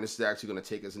sidebar, and this is actually going to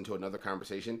take us into another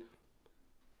conversation.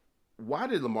 Why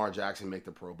did Lamar Jackson make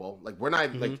the Pro Bowl? Like, we're not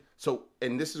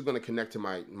and this is going to connect to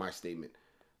my statement.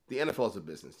 The NFL is a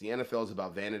business. The NFL is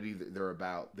about vanity. They're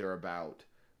about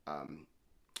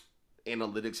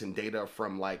analytics and data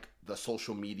from like the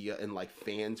social media and like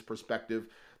fans' perspective.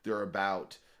 They're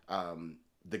about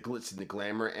the glitz and the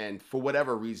glamour, and for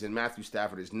whatever reason, Matthew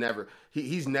Stafford has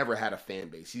he's never had a fan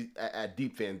base. He's a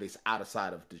deep fan base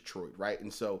outside of Detroit, right?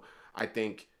 And so I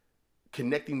think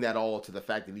connecting that all to the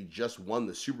fact that he just won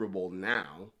the Super Bowl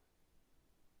now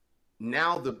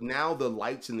the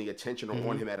lights and the attention are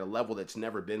on him at a level that's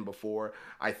never been before.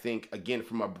 I think, again,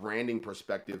 from a branding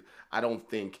perspective, I don't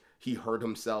think he hurt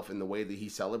himself in the way that he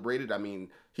celebrated. I mean,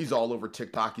 he's all over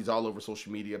TikTok. He's all over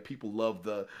social media. People love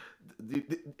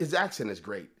his accent is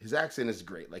great. His accent is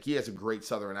great. Like, he has a great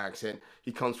Southern accent.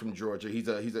 He comes from Georgia. He's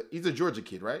a Georgia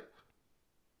kid, right?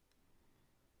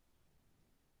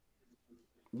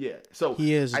 Yeah. So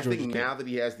he is. I think now that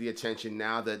he has the attention,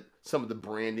 now that some of the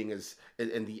branding is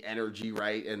and the energy,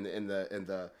 right, and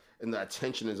the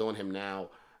attention is on him now,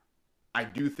 I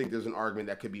do think there's an argument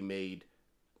that could be made.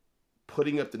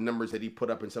 Putting up the numbers that he put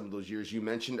up in some of those years you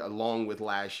mentioned, along with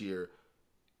last year,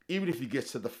 even if he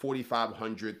gets to the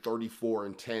 4,500,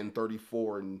 34-10,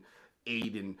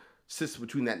 34-8, and sits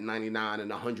between that 99 and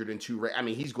 102 rate. I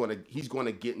mean, he's going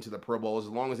to get into the Pro Bowl as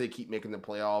long as they keep making the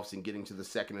playoffs and getting to the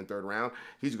second and third round.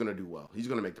 He's going to do well. I think he's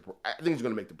going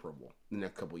to make the Pro Bowl in the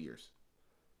next couple of years.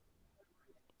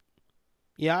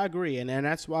 Yeah, I agree, and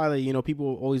that's why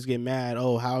people always get mad.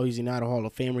 Oh, how is he not a Hall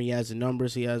of Famer? He has the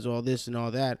numbers, he has all this and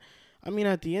all that. I mean,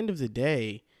 at the end of the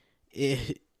day,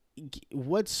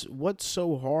 what's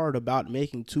so hard about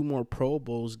making 2 more Pro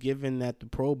Bowls, given that the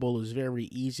Pro Bowl is very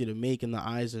easy to make in the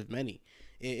eyes of many?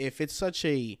 If it's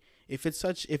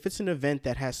an event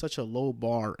that has such a low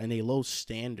bar and a low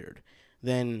standard,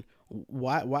 then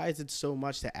why is it so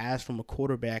much to ask from a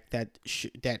quarterback that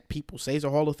people say is a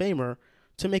Hall of Famer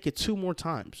to make it 2 more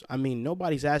times? I mean,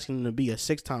 nobody's asking him to be a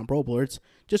 6-time Pro Bowler. It's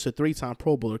just a 3-time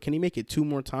Pro Bowler. Can he make it 2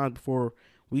 more times before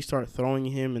we start throwing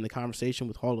him in the conversation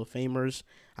with Hall of Famers?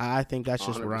 I think that's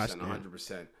just where I stand.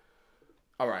 100%.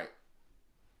 All right.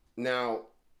 Now,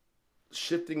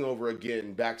 shifting over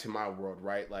again back to my world,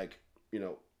 right? Like,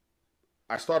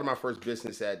 I started my first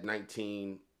business at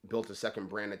 19, built a second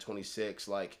brand at 26.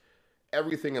 Like,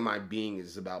 everything in my being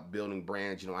is about building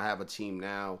brands. I have a team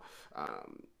now.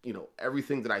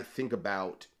 Everything that I think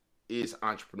about is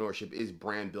entrepreneurship, is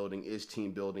brand building, is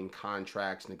team building,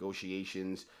 contracts,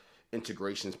 negotiations,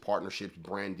 integrations, partnerships,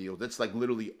 brand deals. That's like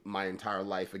literally my entire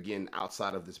life, again,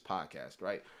 outside of this podcast,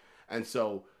 right? And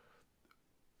so,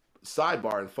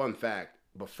 sidebar and fun fact,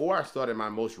 before I started my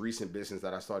most recent business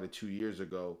that I started 2 years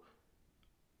ago,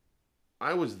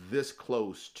 I was this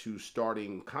close to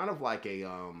starting kind of like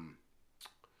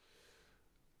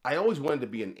I always wanted to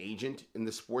be an agent in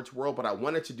the sports world, but I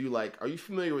wanted to do like, are you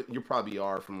familiar with, you probably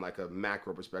are from like a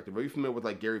macro perspective, are you familiar with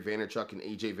like Gary Vaynerchuk and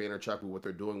AJ Vaynerchuk and what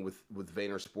they're doing with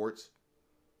Vayner Sports?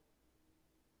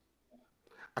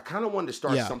 I kind of wanted to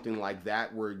start something like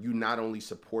that where you not only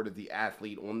supported the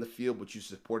athlete on the field, but you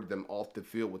supported them off the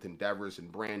field with endeavors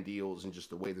and brand deals and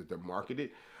just the way that they're marketed.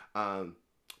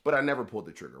 But I never pulled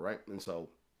the trigger, right? And so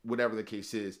whatever the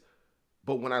case is,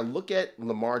 but when I look at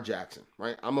Lamar Jackson,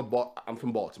 right? I'm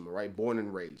from Baltimore, right? Born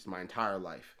and raised my entire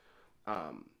life. I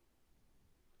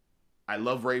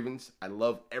love Ravens. I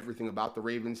love everything about the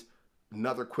Ravens.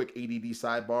 Another quick ADD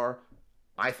sidebar.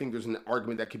 I think there's an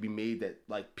argument that could be made that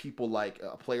like people like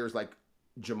players like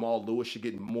Jamal Lewis should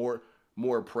get more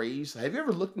praise. Have you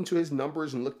ever looked into his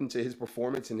numbers and looked into his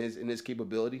performance and his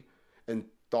capability and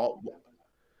thought?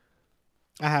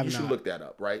 I have You should look that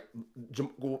up, right?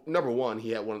 Number one,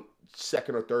 he had one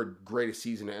second or third greatest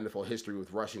season in NFL history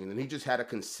with rushing, and then he just had a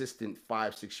consistent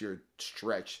 5-6 year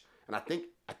stretch. And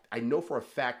I know for a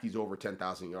fact he's over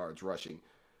 10,000 yards rushing.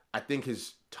 I think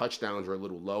his touchdowns are a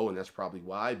little low, and that's probably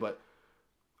why. But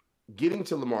getting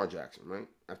to Lamar Jackson, right?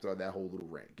 After that whole little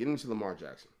rant, getting to Lamar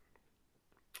Jackson,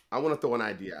 I want to throw an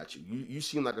idea at you. You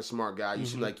seem like a smart guy. You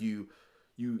seem like you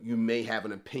may have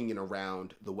an opinion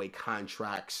around the way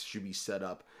contracts should be set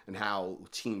up and how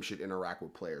teams should interact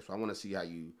with players. So I want to see how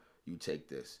you take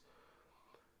this.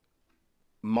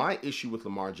 My issue with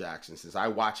Lamar Jackson, since I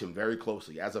watch him very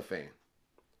closely as a fan,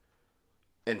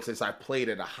 and since I played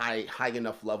at a high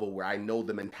enough level where I know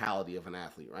the mentality of an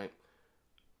athlete, right?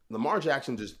 Lamar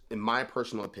Jackson, just in my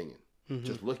personal opinion,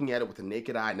 just looking at it with the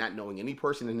naked eye, not knowing any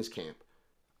person in his camp,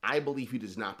 I believe he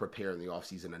does not prepare in the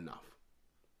offseason enough.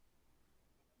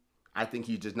 I think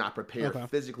he does not prepare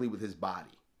physically with his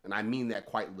body. And I mean that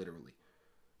quite literally.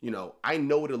 I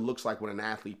know what it looks like when an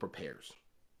athlete prepares.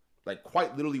 Like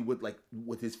quite literally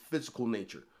with his physical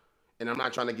nature. And I'm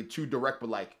not trying to get too direct, but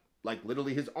like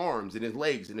literally his arms and his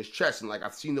legs and his chest. And like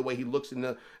I've seen the way he looks in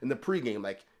the pregame.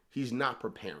 Like he's not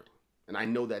preparing. And I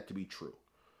know that to be true.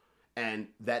 And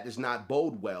that does not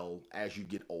bode well as you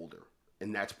get older.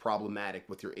 And that's problematic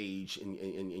with your age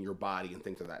and your body and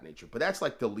things of that nature. But that's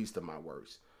like the least of my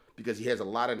worries. Because he has a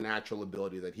lot of natural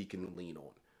ability that he can lean on.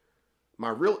 My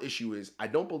real issue is I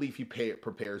don't believe he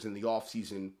prepares in the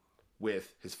offseason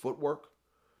with his footwork,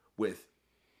 with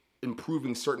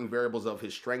improving certain variables of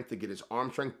his strength to get his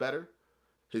arm strength better,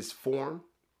 his form,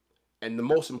 and the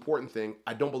most important thing,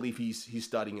 I don't believe he's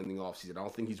studying in the offseason. I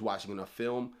don't think he's watching enough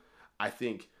film. I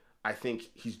think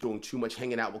he's doing too much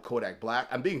hanging out with Kodak Black.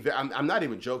 I'm not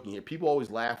even joking here. People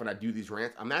always laugh when I do these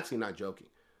rants. I'm actually not joking.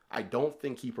 I don't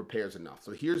think he prepares enough.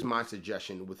 So here's my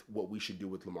suggestion with what we should do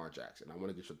with Lamar Jackson. I want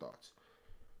to get your thoughts.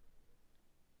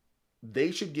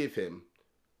 They should give him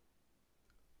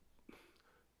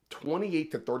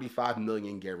 28 to 35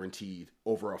 million guaranteed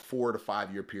over a 4 to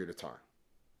 5 year period of time.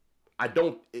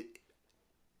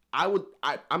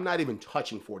 I'm not even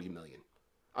touching 40 million.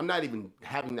 I'm not even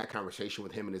having that conversation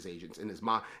with him and his agents and his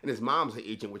mom's the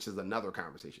agent, which is another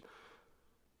conversation.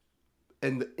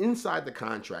 And inside the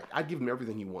contract, I give him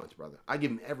everything he wants, brother. I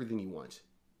give him everything he wants.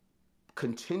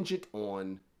 Contingent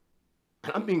on,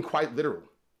 and I'm being quite literal,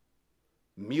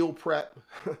 meal prep,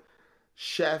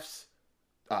 chefs,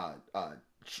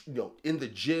 in the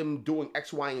gym doing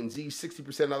X, Y, and Z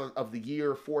 60% of the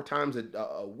year, 4 times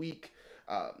a week,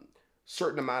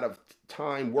 certain amount of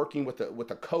time working with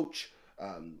a coach,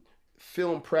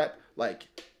 film prep, like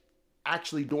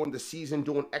actually during the season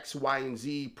doing X, Y, and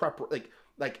Z prep,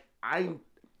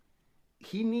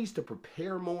 he needs to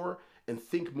prepare more and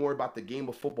think more about the game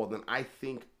of football than I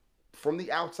think from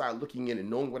the outside looking in and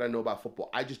knowing what I know about football.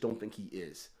 I just don't think he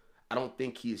is. I don't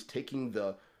think he is taking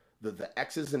the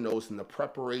X's and O's and the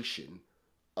preparation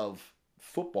of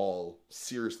football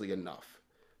seriously enough.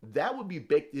 That would be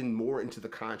baked in more into the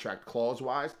contract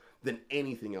clause-wise than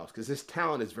anything else because his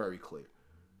talent is very clear.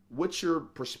 What's your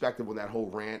perspective on that whole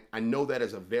rant? I know that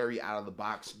is a very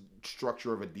out-of-the-box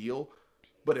structure of a deal,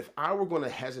 but if I were going to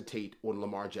hesitate on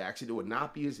Lamar Jackson, it would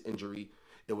not be his injury.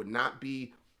 It would not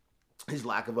be his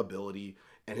lack of ability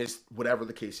and his whatever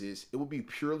the case is. It would be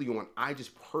purely on, I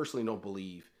just personally don't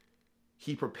believe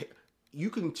he prepared. you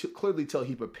can clearly tell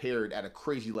he prepared at a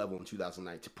crazy level in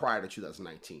 2019, prior to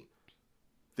 2019.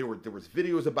 There was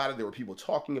videos about it. There were people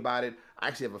talking about it. I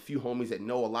actually have a few homies that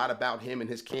know a lot about him and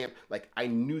his camp. Like, I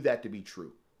knew that to be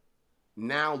true.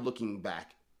 Now, looking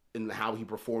back in how he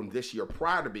performed this year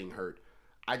prior to being hurt,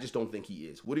 I just don't think he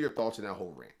is. What are your thoughts on that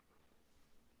whole rant?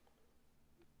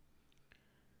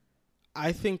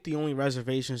 I think the only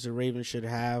reservations the Ravens should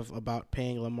have about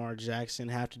paying Lamar Jackson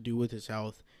have to do with his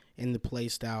health and the play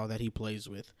style that he plays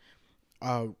with.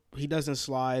 He doesn't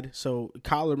slide, so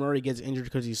Kyler Murray gets injured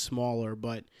because he's smaller,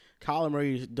 but Kyler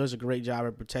Murray does a great job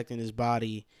of protecting his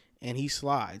body, and he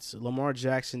slides. Lamar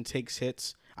Jackson takes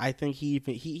hits. I think he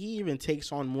even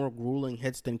takes on more grueling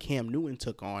hits than Cam Newton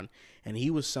took on, and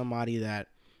he was somebody that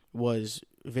was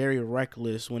very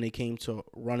reckless when it came to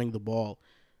running the ball.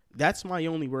 That's my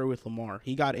only worry with Lamar.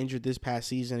 He got injured this past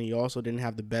season. He also didn't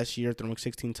have the best year, throwing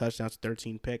 16 touchdowns,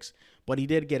 13 picks. But he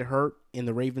did get hurt, and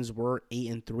the Ravens were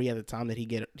 8-3 at the time that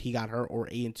he got hurt, or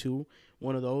 8-2,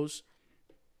 one of those.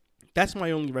 That's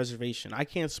my only reservation. I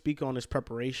can't speak on his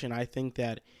preparation. I think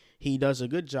that he does a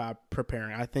good job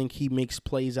preparing. I think he makes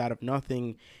plays out of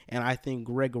nothing, and I think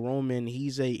Greg Roman,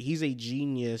 he's a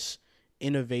genius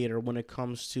innovator when it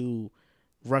comes to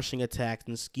rushing attacks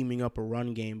and scheming up a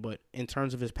run game, but in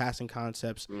terms of his passing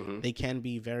concepts, they can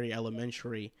be very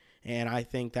elementary, and I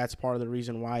think that's part of the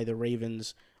reason why the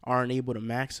Ravens aren't able to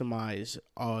maximize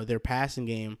their passing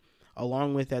game.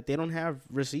 Along with that, they don't have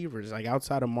receivers, like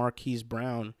outside of Marquise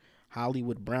Brown,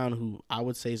 Hollywood Brown, who I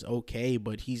would say is okay,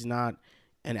 but he's not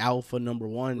an alpha number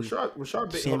one.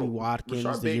 Sammy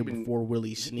Watkins the year before,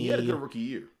 Willie Snead. He had a good rookie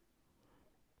year.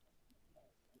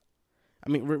 I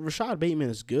mean, Rashad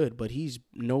Bateman is good, but he's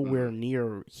nowhere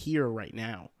near here right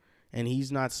now. And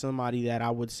he's not somebody that I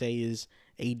would say is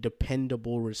a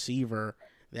dependable receiver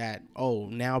that,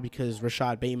 now because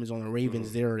Rashad Bateman's on the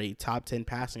Ravens, they're a top 10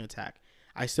 passing attack.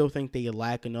 I still think they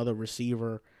lack another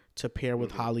receiver to pair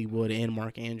with Hollywood and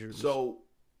Mark Andrews.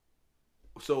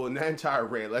 So in that entire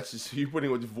rant, you pretty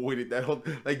much voided that whole,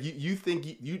 like, you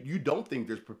think, you don't think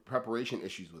there's preparation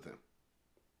issues with him.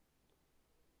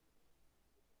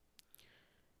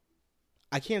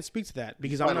 I can't speak to that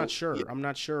because I'm not sure. Yeah. I'm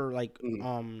not sure.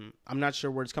 I'm not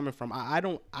sure where it's coming from.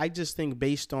 I just think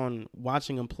based on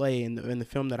watching him play in the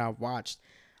film that I've watched,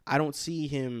 I don't see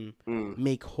him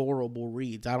make horrible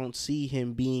reads. I don't see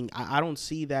him being. I don't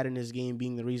see that in his game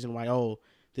being the reason why.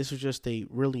 This was just a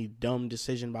really dumb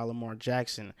decision by Lamar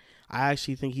Jackson. I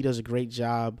actually think he does a great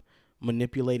job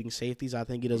manipulating safeties. I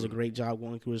think he does a great job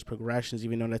going through his progressions,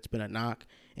 even though that's been a knock.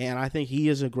 And I think he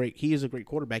is a great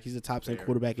quarterback. He's a top 10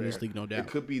 quarterback in this league, no doubt. It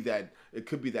could be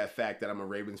that fact that I'm a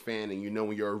Ravens fan, and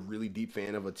when you're a really deep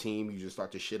fan of a team, you just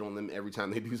start to shit on them every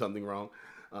time they do something wrong.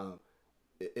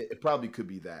 It probably could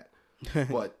be that,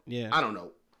 but yeah, I don't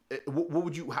know.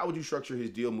 How would you structure his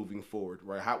deal moving forward?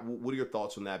 Right? What are your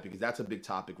thoughts on that? Because that's a big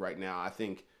topic right now. I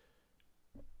think.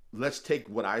 Let's take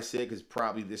what I said, because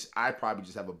I probably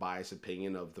just have a biased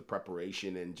opinion of the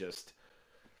preparation and just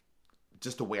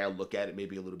the way I look at it,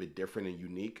 maybe a little bit different and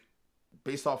unique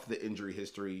based off of the injury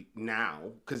history now,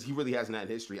 because he really hasn't had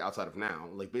history outside of now.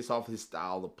 Like, based off of his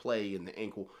style of play and the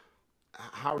ankle,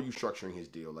 how are you structuring his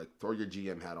deal? Like, throw your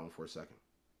GM hat on for a second.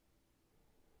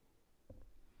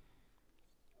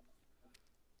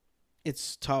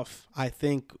 It's tough. I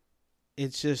think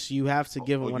it's just you have to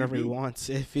give him whatever he wants.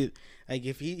 If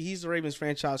he's the Ravens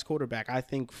franchise quarterback, I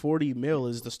think $40 million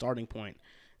is the starting point.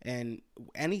 And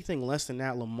anything less than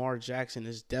that, Lamar Jackson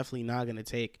is definitely not going to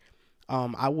take.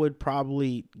 I would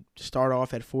probably start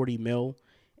off at $40 million,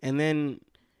 and then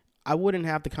I wouldn't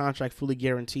have the contract fully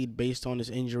guaranteed based on his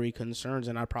injury concerns,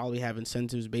 and I'd probably have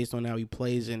incentives based on how he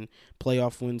plays and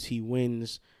playoff wins he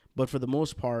wins. But for the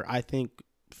most part, I think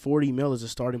 $40 million is a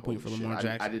starting point for Lamar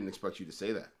Jackson. I didn't expect you to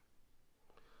say that.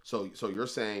 So you're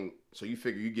saying, you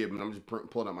figure you give him, I'm just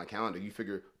pulling up my calendar, you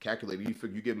figure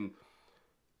you give him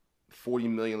 $40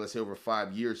 million, let's say over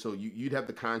 5 years, so you'd have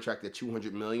the contract at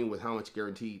 $200 million with how much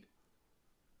guaranteed?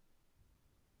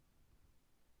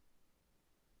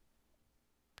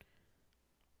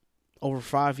 Over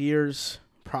 5 years,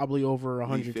 probably over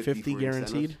 150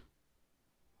 guaranteed.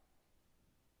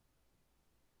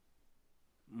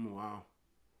 Wow.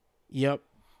 Yep.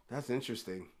 That's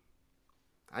interesting.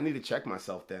 I need to check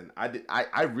myself then.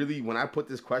 I really, when I put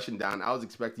this question down, I was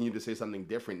expecting you to say something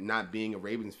different, not being a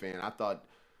Ravens fan. I thought,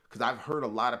 because I've heard a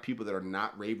lot of people that are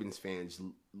not Ravens fans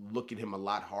look at him a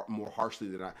lot more harshly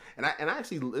than I. And I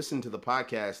actually listened to the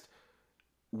podcast.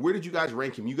 Where did you guys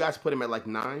rank him? You guys put him at like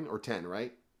 9 or 10,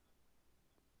 right?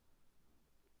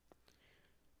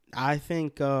 I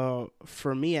think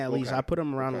for me at least, I put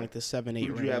him around like the 7-8 range.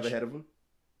 Who did you have ahead of him?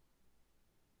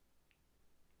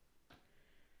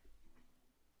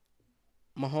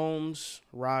 Mahomes,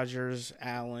 Rodgers,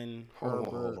 Allen,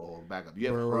 Herbert, Back up. You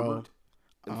have Burrow. Herbert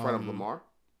in front of Lamar.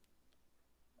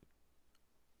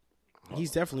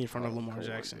 He's definitely in front of Lamar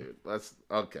Jackson. Dude. Let's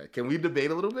okay. Can we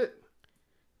debate a little bit?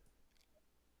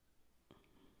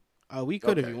 We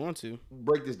could if you want to.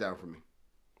 Break this down for me.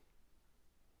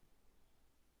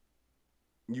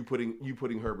 You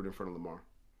putting Herbert in front of Lamar.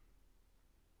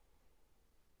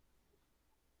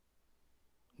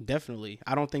 Definitely.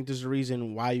 I don't think there's a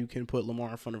reason why you can put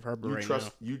Lamar in front of Herbert now.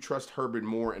 You trust Herbert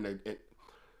more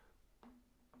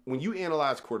when you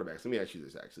analyze quarterbacks. Let me ask you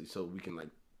this actually, so we can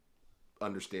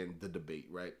understand the debate,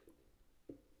 right?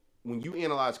 When you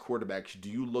analyze quarterbacks,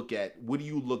 what do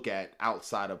you look at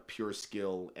outside of pure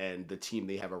skill and the team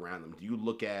they have around them? Do you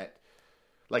look at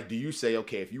do you say,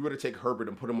 okay, if you were to take Herbert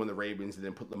and put him on the Ravens and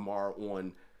then put Lamar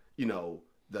on,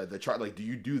 the chart, do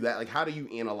you do that? How do you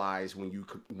analyze when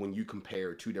you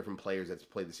compare two different players that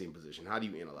play the same position? How do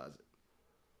you analyze it?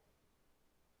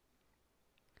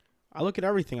 I look at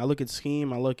everything. I look at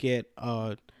scheme. I look at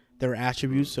their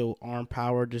attributes, so arm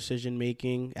power, decision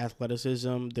making,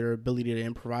 athleticism, their ability to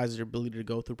improvise, their ability to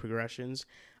go through progressions.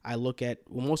 I look at,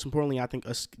 most importantly, I think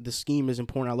the scheme is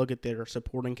important. I look at their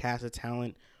supporting cast of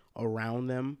talent around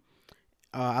them.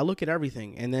 I look at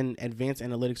everything, and then advanced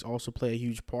analytics also play a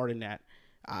huge part in that.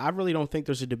 I really don't think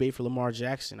there's a debate for Lamar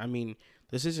Jackson. I mean,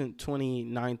 this isn't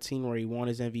 2019 where he won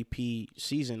his MVP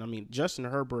season. I mean, Justin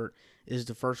Herbert is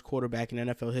the first quarterback in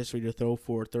NFL history to throw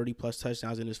for 30-plus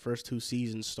touchdowns in his first 2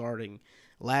 seasons starting.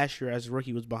 Last year, as a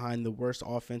rookie, was behind the worst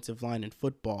offensive line in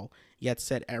football, yet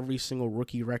set every single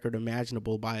rookie record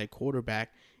imaginable by a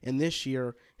quarterback. And this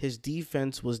year, his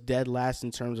defense was dead last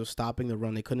in terms of stopping the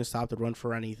run. They couldn't stop the run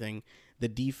for anything. The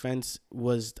defense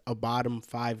was a bottom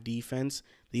 5 defense.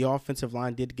 The offensive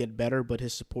line did get better, but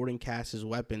his supporting cast, his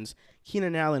weapons,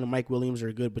 Keenan Allen and Mike Williams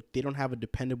are good, but they don't have a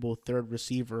dependable third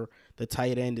receiver. The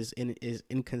tight end is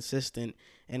inconsistent.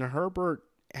 And Herbert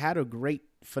had a great,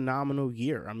 phenomenal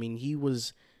year. I mean, he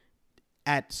was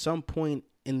at some point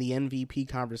in the MVP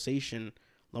conversation.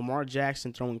 Lamar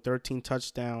Jackson throwing 16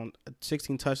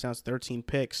 touchdowns, 13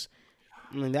 picks.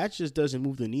 I mean, that just doesn't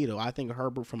move the needle. I think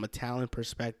Herbert, from a talent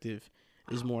perspective,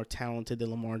 is more talented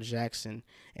than Lamar Jackson.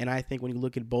 And I think when you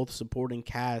look at both supporting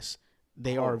casts,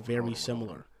 they are very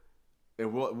similar.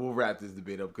 And we'll wrap this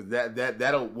debate up because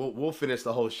we'll finish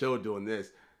the whole show doing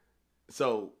this.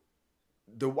 So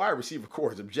the wide receiver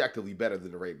core is objectively better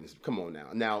than the Ravens. Come on now.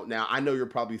 Now I know you're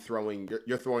probably throwing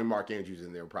Mark Andrews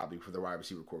in there probably for the wide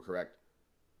receiver core, correct?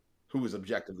 Who is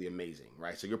objectively amazing,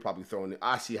 right? So you're probably throwing.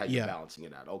 I see how you're balancing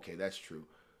it out. Okay, that's true.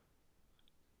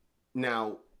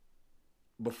 Now,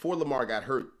 before Lamar got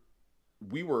hurt,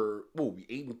 we were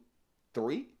 8-3.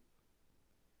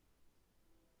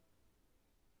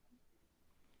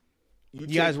 You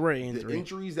guys were 8-3. The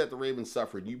injuries that the Ravens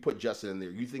suffered, you put Justin in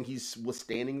there. You think he's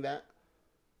withstanding that?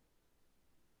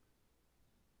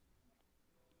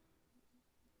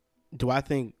 Do I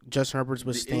think Justin Herbert's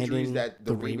withstanding the injuries that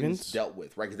the Ravens Ravens dealt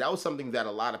with, right? Because that was something that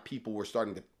a lot of people were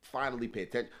starting to finally pay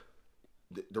attention.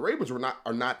 The Ravens are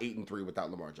not 8-3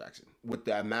 without Lamar Jackson, with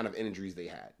the amount of injuries they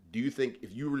had. Do you think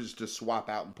if you were just to swap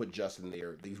out and put Justin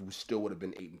there, they still would have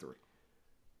been 8-3?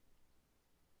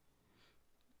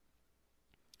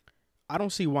 I don't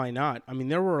see why not. I mean,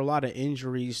 there were a lot of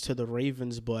injuries to the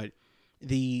Ravens, but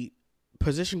the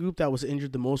position group that was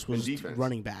injured the most was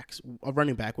running backs. A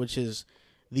running back, which is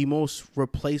the most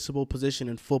replaceable position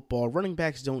in football. Running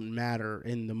backs don't matter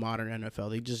in the modern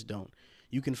NFL. They just don't.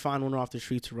 You can find one off the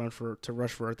street to rush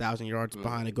for 1,000 yards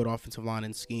behind a good offensive line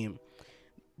and scheme.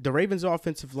 The Ravens'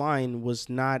 offensive line was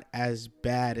not as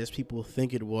bad as people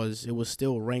think it was. It was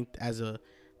still ranked as a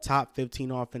top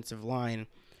 15 offensive line.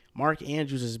 Mark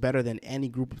Andrews is better than any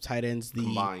group of tight ends the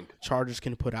combined Chargers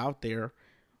can put out there.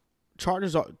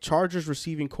 Chargers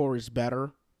receiving core is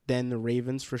better than the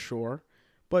Ravens for sure.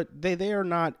 But they are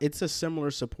not. It's a similar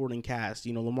supporting cast.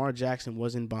 You know, Lamar Jackson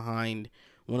wasn't behind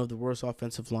one of the worst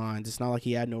offensive lines. It's not like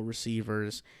he had no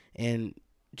receivers. And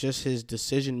just his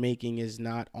decision-making is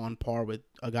not on par with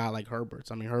a guy like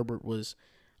Herbert's. I mean, Herbert was,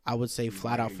 I would say,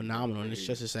 flat-out phenomenal, and it's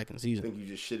just his second season. I think you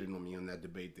just shitted on me on that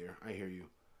debate there. I hear you.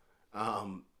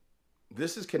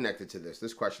 This is connected to this.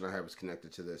 This question I have is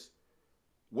connected to this.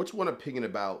 What's one opinion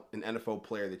about an NFL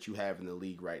player that you have in the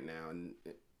league right now and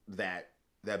that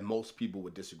most people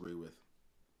would disagree with?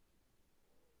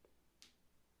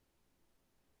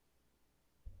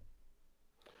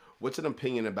 What's an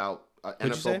opinion about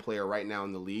an NFL player right now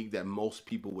in the league that most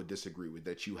people would disagree with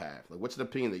that you have? Like, what's an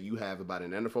opinion that you have about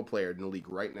an NFL player in the league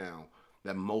right now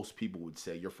that most people would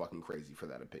say you're fucking crazy for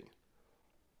that opinion?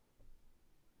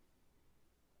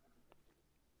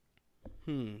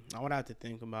 I would have to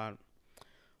think about it.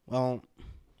 Well,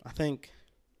 I think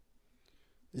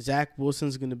Zach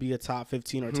Wilson's going to be a top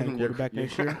 15 or 10 quarterback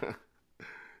next year.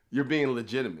 You're being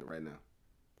legitimate right now.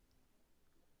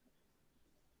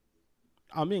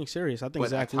 I'm being serious. I think But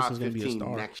Zach Wilson's going to be a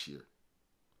star next year.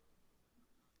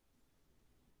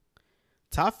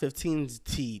 Top 15's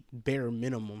the bare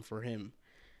minimum for him.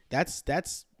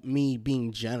 That's me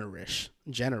being generous.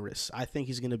 I think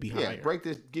he's going to be higher. Yeah, break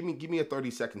this. Give me a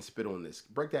 30-second spit on this.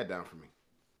 Break that down for me.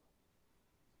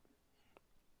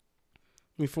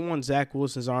 I mean, for one, Zach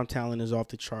Wilson's arm talent is off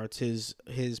the charts. His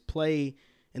play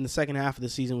in the second half of the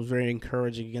season was very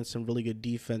encouraging against some really good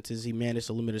defenses. He managed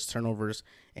to limit his turnovers,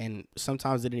 and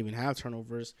sometimes they didn't even have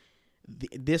turnovers.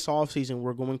 This offseason,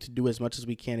 we're going to do as much as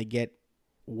we can to get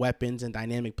weapons and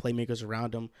dynamic playmakers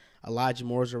around him. Elijah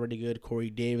Moore's already good. Corey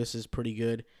Davis is pretty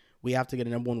good. We have to get a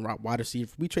number one wide receiver.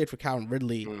 If we trade for Calvin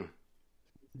Ridley,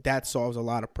 that solves a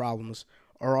lot of problems.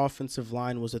 Our offensive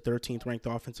line was the 13th ranked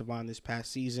offensive line this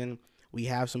past season. We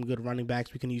have some good running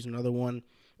backs. We can use another one.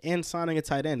 And signing a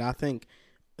tight end. I think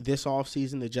this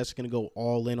offseason, the Jets are going to go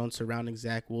all in on surrounding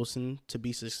Zach Wilson to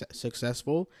be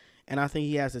successful. And I think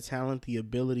he has the talent, the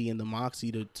ability, and the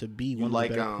moxie to be one of the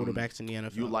better quarterbacks in the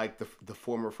NFL. You like the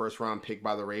former first-round pick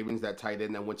by the Ravens, that tight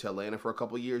end that went to Atlanta for a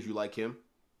couple of years? You like him?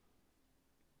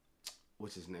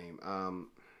 What's his name?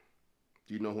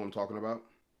 Do you know who I'm talking about?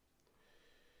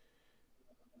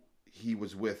 He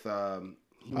was with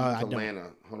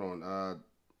Atlanta. Hold on.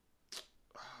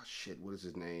 Shit. What is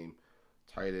his name?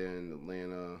 Tight end,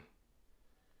 Atlanta.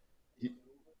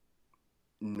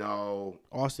 No.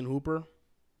 Austin Hooper.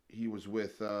 He was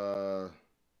with. He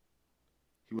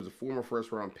was a former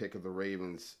first-round pick of the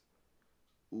Ravens.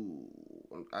 Ooh,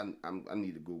 I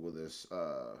need to Google this.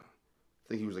 I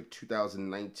think he was like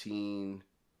 2019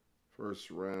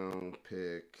 first-round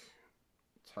pick,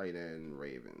 tight end,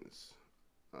 Ravens.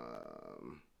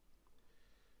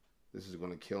 This is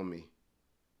gonna kill me.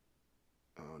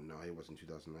 Oh no, he wasn't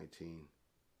 2019.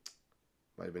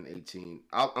 Might have been 18.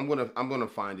 I'm gonna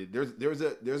find it. There's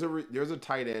a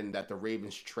tight end that the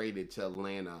Ravens traded to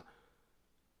Atlanta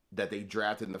that they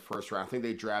drafted in the first round. I think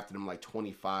they drafted him like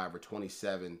 25 or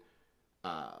 27.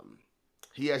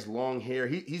 He has long hair.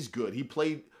 He's good. He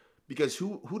played because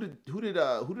who did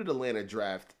Atlanta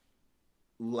draft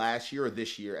last year or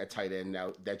this year at tight end?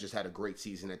 Now that just had a great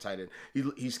season at tight end.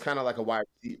 He's kind of like a wide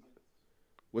receiver.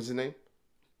 What's his name?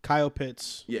 Kyle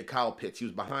Pitts. Yeah, Kyle Pitts. He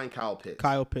was behind Kyle Pitts.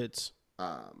 Kyle Pitts.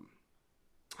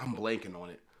 I'm blanking on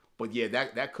it. But yeah,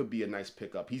 that could be a nice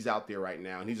pickup. He's out there right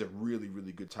now, and he's a really,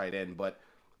 really good tight end. But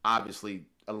obviously,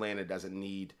 Atlanta doesn't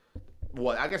need.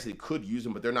 Well, I guess they could use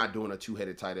him, but they're not doing a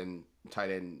two-headed tight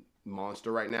end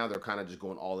monster right now. They're kind of just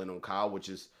going all in on Kyle, which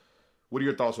is. What are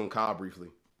your thoughts on Kyle briefly?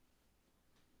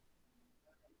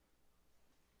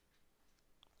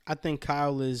 I think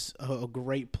Kyle is a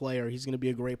great player. He's going to be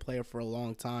a great player for a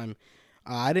long time.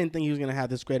 I didn't think he was going to have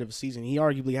this great of a season. He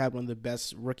arguably had one of the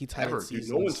best rookie tight end seasons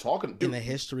no one's talking, in the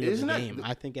history of the game.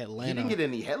 I think Atlanta. He didn't get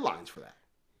any headlines for that.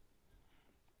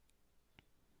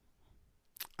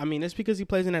 I mean, it's because he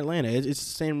plays in Atlanta. It's the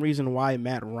same reason why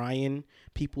Matt Ryan.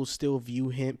 People still view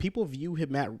him. People view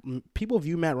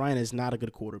Matt Ryan as not a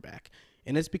good quarterback,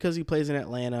 and it's because he plays in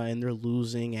Atlanta and they're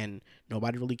losing and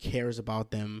nobody really cares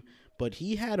about them. But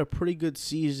he had a pretty good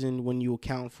season when you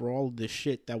account for all of the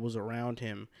shit that was around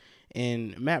him.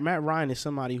 And Matt Ryan is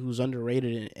somebody who's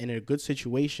underrated and in a good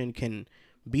situation can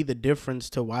be the difference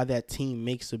to why that team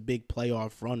makes a big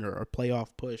playoff run or playoff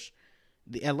push.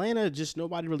 The Atlanta, just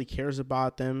nobody really cares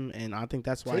about them, and I think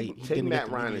that's why he didn't Matt get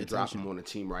the Ryan media and drop attention. him on a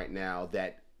team right now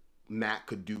that Matt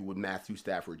could do what Matthew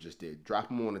Stafford just did. Drop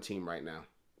him on a team right now.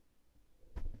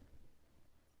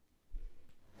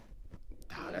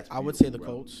 I would say the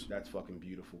Colts. That's fucking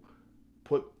beautiful.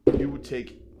 You would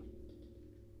take.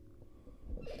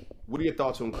 What are your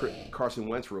thoughts on Carson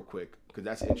Wentz, real quick? Because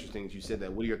that's interesting that you said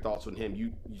that. What are your thoughts on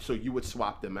him? So you would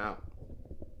swap them out?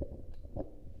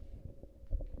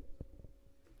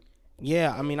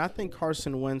 Yeah, I mean, I think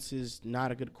Carson Wentz is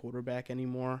not a good quarterback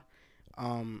anymore.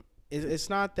 It's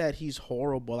not that he's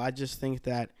horrible. I just think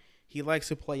that he likes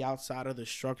to play outside of the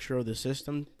structure of the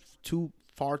system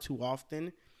far too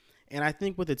often. And I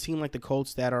think with a team like the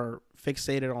Colts that are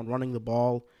fixated on running the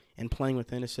ball and playing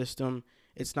within a system,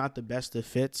 it's not the best of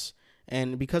fits.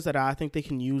 And because of that, I think they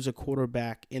can use a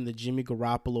quarterback in the Jimmy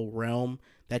Garoppolo realm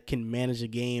that can manage a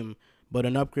game. But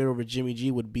an upgrade over Jimmy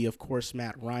G would be, of course,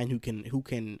 Matt Ryan, who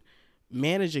can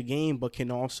manage a game but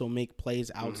can also make plays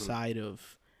outside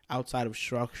of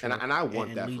structure. And I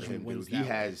want that for him,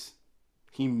 dude.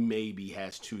 He maybe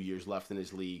has 2 years left in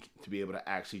his league to be able to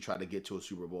actually try to get to a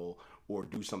Super Bowl or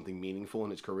do something meaningful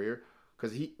in his career.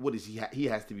 Because what is he? He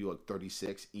has to be like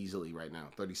 36 easily right now.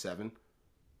 37.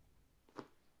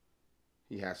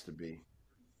 He has to be.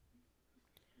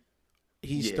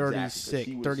 He's Yeah, exactly. Because 36,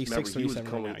 he was, 36, remember, he was 37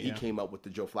 right coming. now. He Yeah. came up with the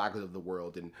Joe Flacco of the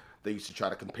world, and they used to try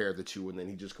to compare the two, and then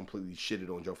he just completely shitted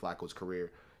on Joe Flacco's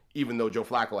career. Even though Joe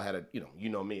Flacco had you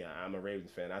know me, I'm a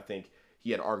Ravens fan. I think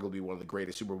he had arguably one of the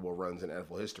greatest Super Bowl runs in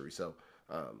NFL history. So,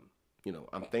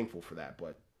 I'm thankful for that.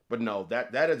 But no,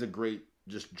 that is a great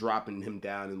just dropping him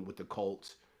down and with the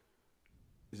Colts.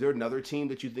 Is there another team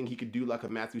that you think he could do like a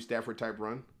Matthew Stafford type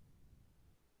run?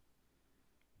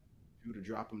 If you were to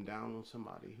drop him down on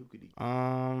somebody, who could he?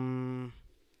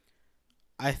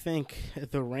 I think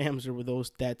the Rams are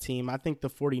with that team. I think the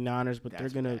 49ers, but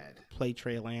That's they're going to bad. play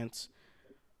Trey Lance.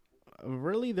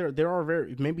 Really, there are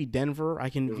maybe Denver. I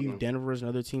can view Denver as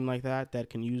another team like that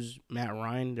can use Matt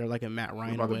Ryan. They're like a Matt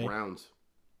Ryan What about way. the Browns?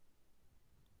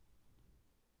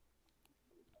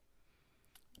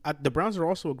 The Browns are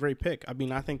also a great pick. I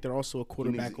mean, I think they're also a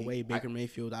quarterback he- away. Baker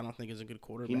Mayfield, I don't think is a good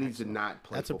quarterback. He needs to not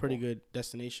play. That's football. a pretty good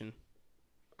destination.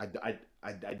 I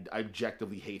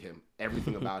objectively hate him.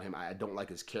 Everything about him. I don't like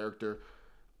his character.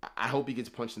 I hope he gets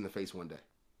punched in the face one day.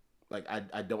 Like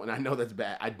I don't, and I know that's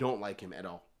bad. I don't like him at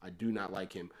all. I do not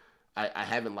like him. I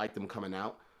haven't liked him coming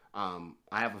out. I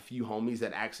have a few homies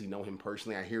that actually know him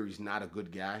personally. I hear he's not a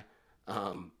good guy.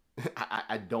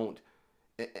 I don't.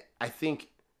 I think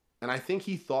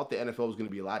he thought the NFL was going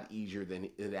to be a lot easier than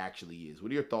it actually is.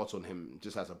 What are your thoughts on him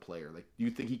just as a player? Like, do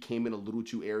you think he came in a little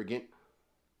too arrogant?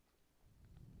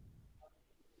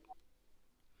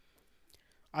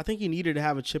 I think he needed to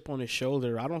have a chip on his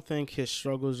shoulder. I don't think his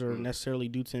struggles are necessarily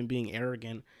due to him being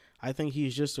arrogant. I think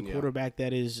he's just a quarterback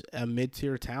that is a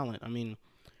mid-tier talent. I mean,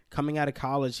 coming out of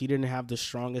college, he didn't have the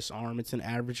strongest arm. It's an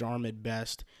average arm at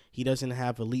best. He doesn't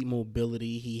have elite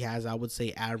mobility. He has, I would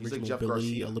say, average like Jeff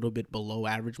mobility, Garcia. a little bit below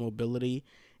average mobility.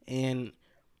 And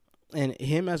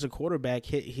him as a quarterback,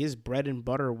 his bread and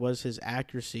butter was his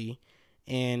accuracy.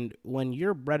 And when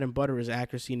your bread and butter is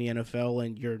accuracy in the NFL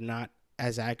and you're not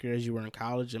as accurate as you were in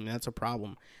college, I mean, that's a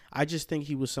problem. I just think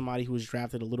he was somebody who was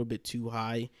drafted a little bit too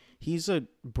high. He's a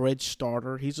bridge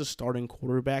starter. He's a starting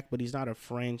quarterback, but he's not a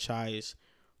franchise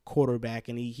quarterback,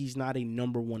 and he's not a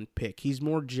number one pick. He's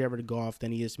more Jared Goff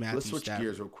than he is Matthew Let's switch Stafford.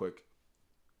 gears real quick.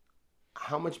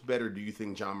 How much better do you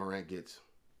think John Morant gets?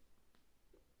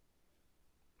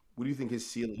 What do you think his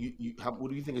ceiling?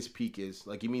 What do you think his peak is?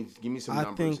 Like, give me some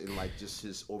numbers and like just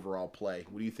his overall play.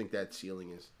 What do you think that ceiling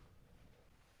is?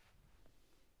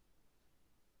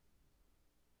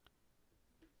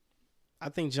 I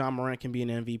think John Morant can be an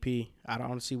MVP. I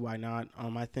don't see why not.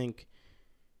 I think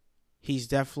he's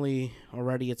definitely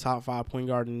already a top 5 point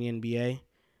guard in the NBA,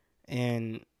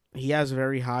 and he has a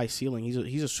very high ceiling. He's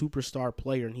a superstar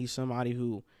player, and he's somebody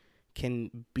who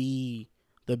can be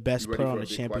the best player on a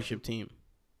championship team.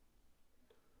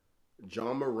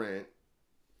 John Morant,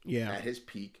 at his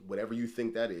peak, whatever you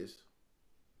think that is,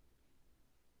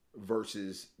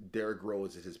 versus Derrick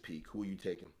Rose at his peak. Who are you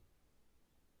taking?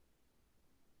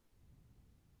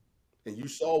 And you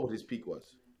saw what his peak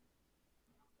was.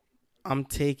 I'm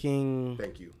taking.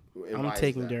 Thank you. I'm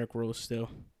taking Derrick Rose still.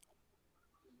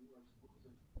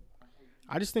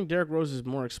 I just think Derrick Rose is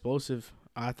more explosive.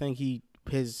 I think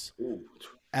his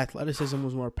athleticism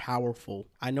was more powerful.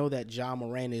 I know that John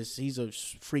Morant he's a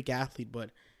freak athlete,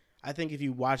 but I think if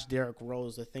you watch Derrick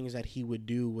Rose, the things that he would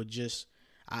do would just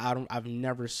I've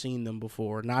never seen them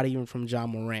before. Not even from John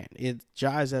Morant.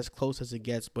 Ja is as close as it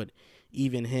gets, but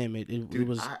even him, it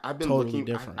was I've been totally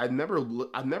different. I've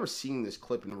never seen this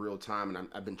clip in real time, and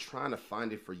I've been trying to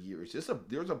find it for years.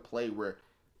 There's a play where,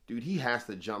 dude, he has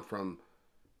to jump from.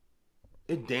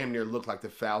 It damn near looked like the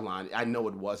foul line. I know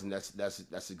it wasn't.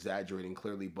 That's exaggerating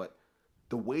clearly, but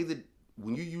the way that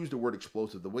when you use the word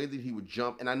explosive, the way that he would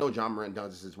jump, and I know John Morant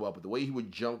does this as well, but the way he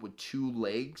would jump with 2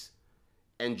 legs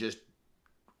and just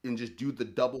do the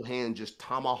double hand, just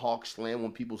tomahawk slam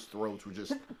on people's throats were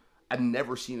just. I've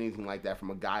never seen anything like that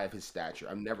from a guy of his stature.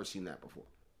 I've never seen that before.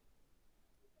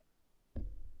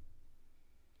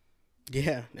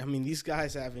 Yeah, I mean these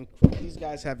guys have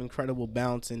incredible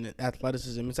bounce and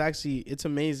athleticism. It's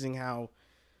amazing how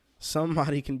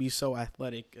somebody can be so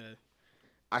athletic.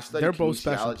 I studied they're both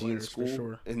special kinesiology in players for school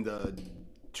sure. in the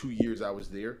 2 years I was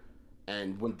there,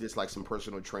 and did like some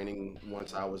personal training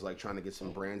once I was like trying to get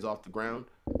some brands off the ground.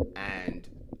 And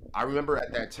I remember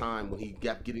at that time when he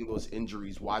kept getting those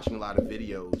injuries, watching a lot of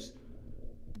videos.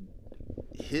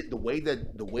 The way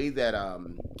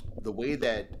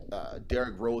that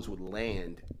Derrick Rose would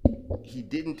land, he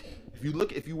didn't.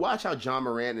 If you watch how John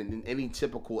Morant and any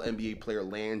typical NBA player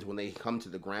lands when they come to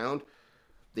the ground,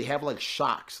 they have like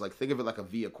shocks. Like think of it like a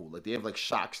vehicle. Like they have like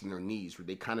shocks in their knees where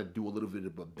they kind of do a little bit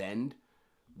of a bend.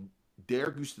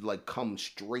 Derek used to like come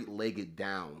straight legged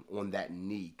down on that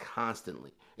knee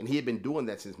constantly, and he had been doing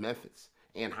that since Memphis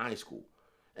and high school.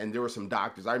 And there were some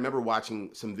doctors. I remember watching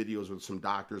some videos where some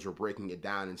doctors were breaking it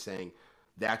down and saying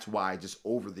that's why just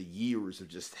over the years of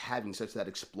just having such that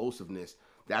explosiveness,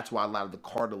 that's why a lot of the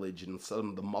cartilage and some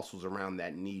of the muscles around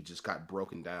that knee just got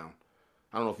broken down.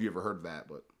 I don't know if you ever heard of that,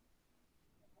 but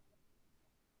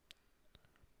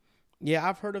Yeah,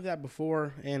 I've heard of that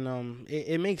before, and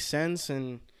it makes sense,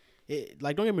 and it,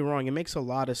 like, don't get me wrong, it makes a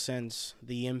lot of sense,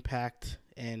 the impact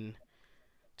and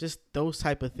just those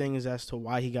type of things as to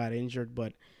why he got injured.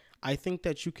 But I think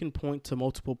that you can point to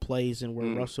multiple plays and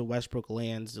where Russell Westbrook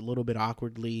lands a little bit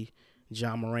awkwardly,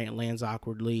 John Morant lands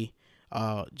awkwardly,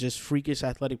 just freakish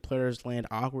athletic players land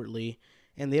awkwardly,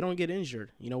 and they don't get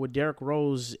injured. You know, with Derrick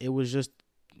Rose,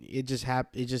 it just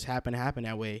happened to happen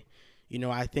that way. You know,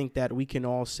 I think that we can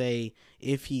all say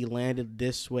if he landed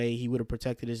this way, he would have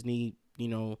protected his knee, you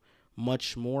know,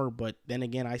 much more. But then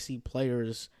again, I see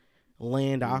players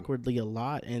land awkwardly a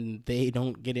lot and they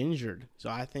don't get injured. So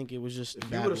I think it was just if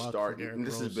bad you would luck have for started, Derrick and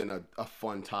this Rose. has been a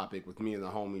fun topic with me and the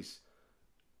homies,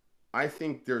 I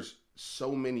think there's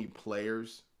so many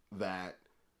players that,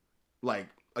 like,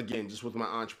 again, just with my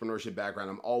entrepreneurship background,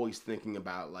 I'm always thinking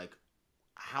about, like,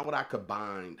 how would I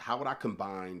combine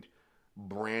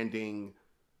branding,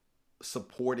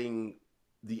 supporting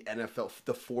the NFL,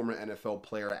 the former NFL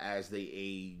player as they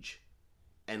age,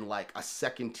 and like a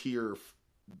second tier,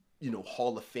 you know,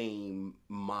 Hall of Fame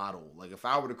model. Like if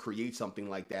I were to create something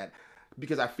like that,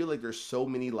 because I feel like there's so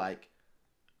many, like,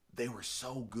 they were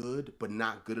so good but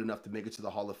not good enough to make it to the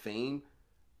Hall of Fame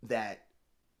that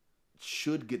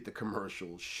should get the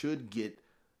commercials, should get,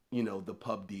 you know, the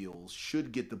pub deals,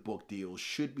 should get the book deals,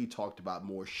 should be talked about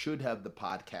more, should have the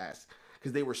podcast,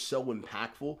 because they were so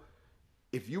impactful.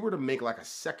 If you were to make like a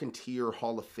second tier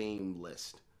Hall of Fame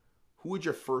list, who would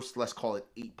your first, let's call it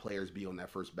 8 players, be on that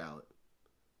first ballot?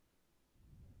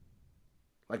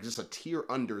 Like just a tier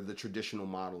under the traditional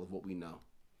model of what we know.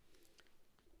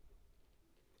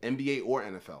 NBA or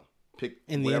NFL. Pick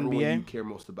In the whatever one NBA? you care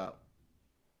most about.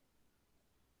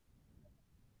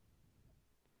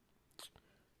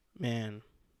 Man,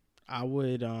 I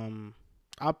would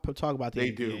I'll talk about the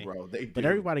They NBA. do, bro. They do. But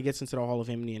everybody gets into the Hall of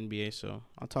Fame in the NBA, so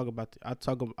I'll talk about the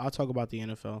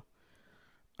NFL.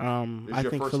 I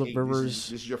think Philip Rivers.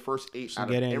 This is your first 8 out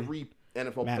of get in. every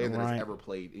NFL Matt player that has Ryan. ever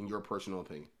played, in your personal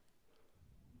opinion.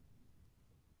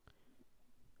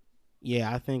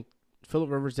 Yeah, I think Philip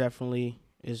Rivers definitely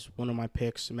is one of my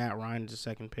picks. Matt Ryan is the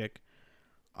second pick.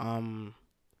 Trying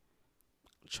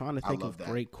to think love of that.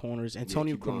 great corners.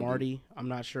 Antonio keep going, dude. Cromartie. I'm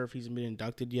not sure if he's been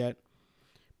inducted yet,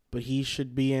 but he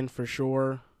should be in for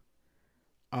sure.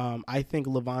 I think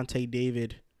Levante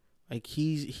David, like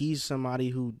he's somebody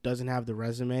who doesn't have the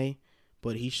resume,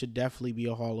 but he should definitely be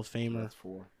a Hall of Famer. That's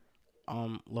 4.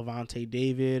 Levante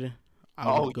David.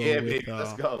 I would go with, baby.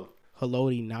 Let's go.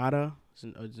 Haloti Nada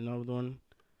is another one.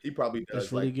 He probably does.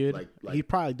 That's really good. Like He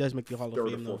probably does make the Hall of third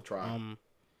or Fame though. fourth try.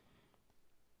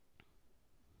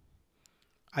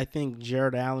 I think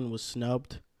Jared Allen was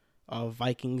snubbed.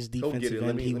 Vikings defensive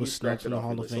end. He was snubbed from the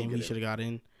Hall of Fame. He should have got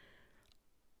in.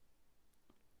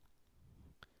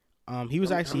 He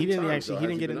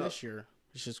didn't get in this year.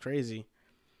 It's just crazy.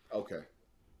 Okay.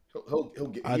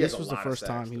 He'll get. This was the first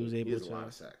time he was able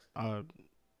to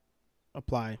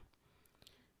apply.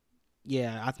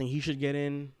 Yeah, I think he should get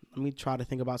in. Let me try to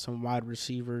think about some wide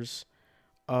receivers.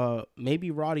 Maybe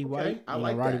Roddy White. I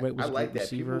like Roddy that. White was I a like great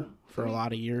that. receiver for a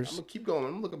lot of years. I'm gonna keep going.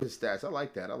 I'm gonna look up his stats. I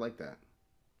like that.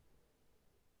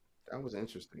 That was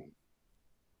interesting.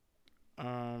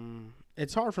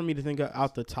 It's hard for me to think of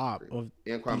out the top of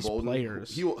Anquan these Bolden,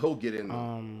 players. He'll get in.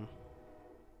 Though.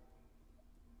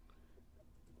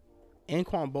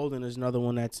 Anquan Bolden is another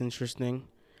one that's interesting.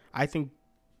 I think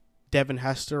Devin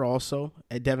Hester also.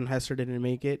 Devin Hester didn't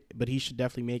make it, but he should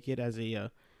definitely make it as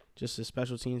just a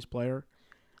special teams player.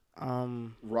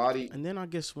 Roddy, and then I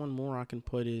guess one more I can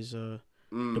put is the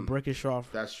Brickishaw.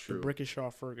 That's true. The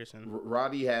Brickishaw Ferguson.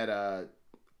 Roddy had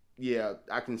yeah,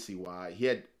 I can see why. He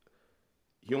has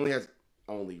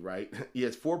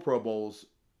 4 Pro Bowls,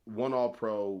 1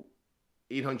 All-Pro,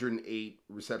 808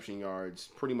 reception yards,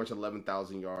 pretty much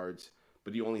 11,000 yards,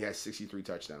 but he only has 63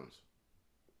 touchdowns.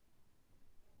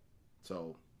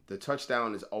 So the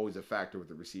touchdown is always a factor with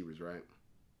the receivers, right?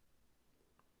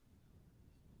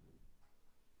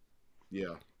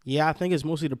 Yeah. Yeah, I think it's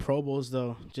mostly the Pro Bowls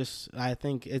though. I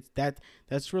think it's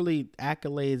that's really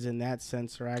accolades in that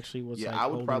sense are actually what's I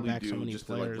would holding probably back do so many just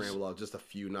players. to ramble out just a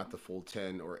few, not the full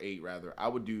 10 or 8 rather. I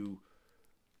would do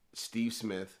Steve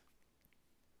Smith.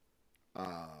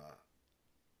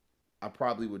 I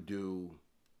probably would do.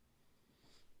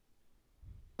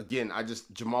 Again,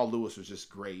 Jamal Lewis was just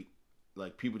great.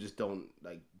 Like people just don't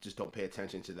pay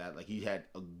attention to that. Like he had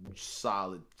a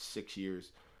solid 6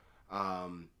 years.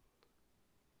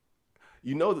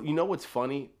 You know what's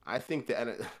funny? I think that,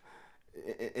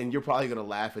 and you're probably gonna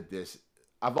laugh at this.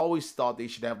 I've always thought they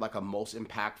should have like a most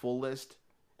impactful list,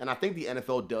 and I think the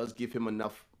NFL does give him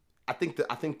enough. I think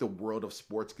the world of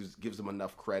sports gives him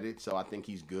enough credit, so I think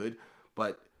he's good.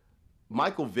 But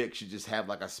Michael Vick should just have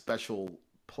like a special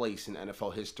place in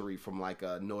NFL history from like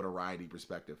a notoriety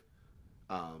perspective.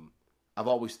 I've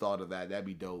always thought of that. That'd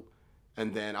be dope.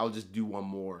 And then I'll just do one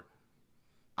more.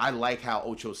 I like how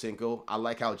Ocho Cinco. I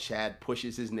like how Chad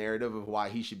pushes his narrative of why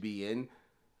he should be in.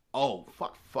 Oh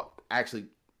fuck. Actually,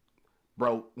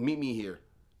 bro, meet me here.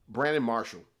 Brandon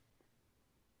Marshall.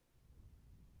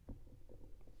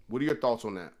 What are your thoughts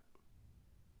on that?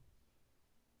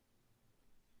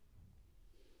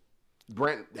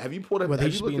 Brent, have you pulled up? Whether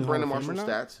Have he you should looked be at in Brandon Hall of Fame Marshall's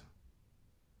or not? stats?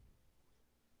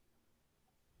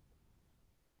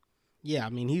 Yeah, I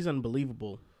mean he's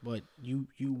unbelievable. But you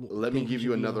Let me think he give should you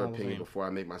be in the another Hall of opinion Fame? before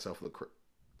I make myself look.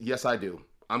 Yes, I do.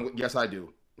 Yes, I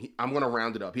do. I'm going to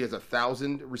round it up. He has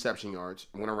 1,000 reception yards.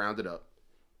 I'm going to round it up.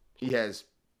 He has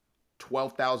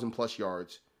 12,000 plus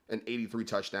yards and 83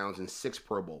 touchdowns and 6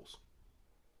 Pro Bowls.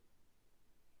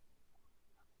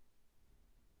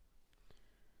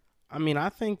 I mean, I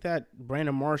think that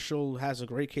Brandon Marshall has a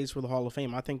great case for the Hall of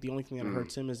Fame. I think the only thing that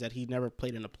hurts him is that he never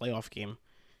played in a playoff game.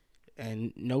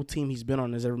 And no team he's been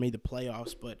on has ever made the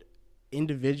playoffs. But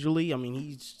individually, I mean,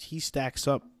 he stacks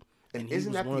up. And he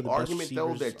isn't was that one of the best argument though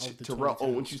receivers that of the Terrell 2010s.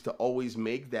 Owens used to always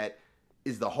make? That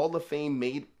is the Hall of Fame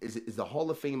made? Is the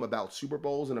Hall of Fame about Super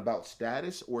Bowls and about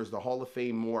status, or is the Hall of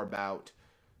Fame more about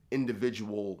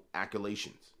individual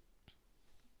accolations?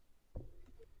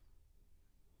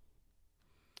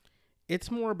 It's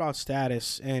more about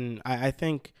status, and I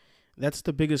think that's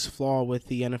the biggest flaw with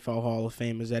the NFL Hall of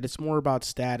Fame is that it's more about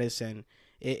status, and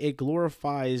it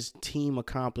glorifies team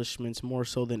accomplishments more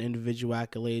so than individual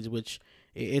accolades, which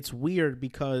it's weird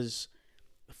because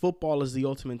football is the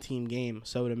ultimate team game.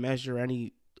 So to measure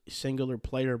any singular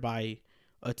player by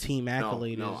a team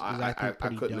accolade is I think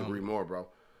pretty couldn't dumb. agree more, bro.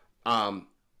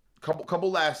 Couple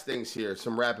last things here,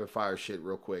 some rapid fire shit,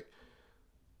 real quick.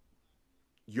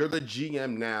 You're the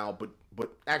GM now, but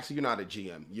actually you're not a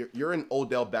GM. You're in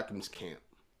Odell Beckham's camp,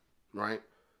 right?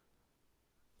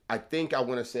 I think I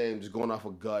want to say, I'm just going off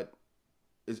a gut.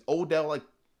 Is Odell like,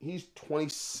 he's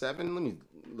 27? Let me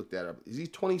look that up. Is he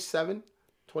 27?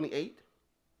 28?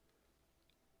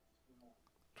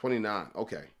 29.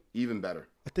 Okay, even better.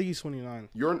 I think he's 29.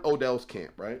 You're in Odell's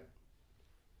camp, right?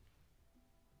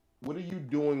 What are you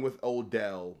doing with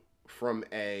Odell from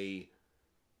a...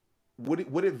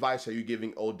 What advice are you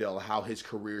giving Odell how his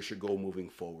career should go moving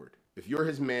forward? If you're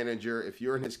his manager, if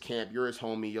you're in his camp, you're his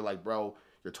homie, you're like, bro,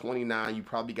 you're 29, you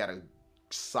probably got a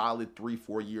solid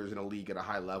 3-4 years in the league at a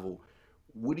high level.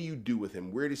 What do you do with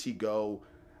him? Where does he go?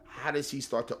 How does he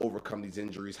start to overcome these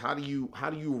injuries? How do you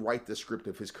write the script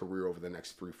of his career over the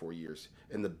next 3-4 years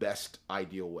in the best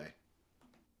ideal way?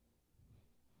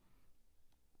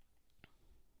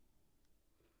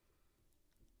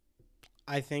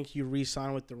 I think you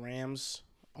re-sign with the Rams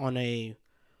on a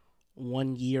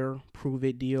 1-year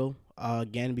prove-it deal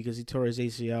again because he tore his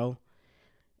ACL.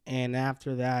 And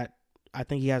after that, I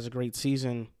think he has a great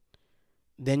season.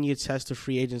 Then you test the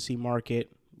free agency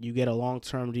market. You get a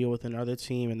long-term deal with another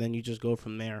team, and then you just go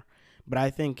from there. But I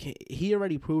think he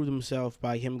already proved himself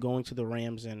by him going to the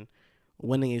Rams and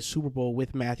winning a Super Bowl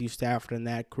with Matthew Stafford and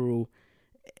that crew.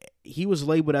 He was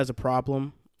labeled as a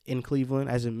problem in Cleveland,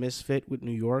 as a misfit with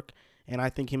New York. And I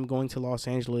think him going to Los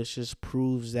Angeles just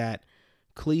proves that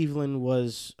Cleveland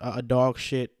was a dog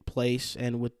shit place,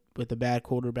 and with a bad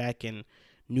quarterback in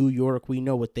New York, we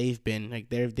know what they've been. Like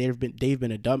they've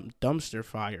been a dumpster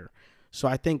fire. So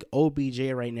I think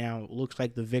OBJ right now looks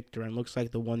like the victor and looks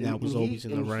like the one that was always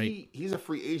in the right. He's a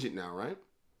free agent now, right?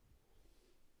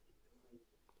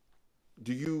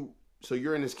 So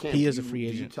you're in his camp. He is a free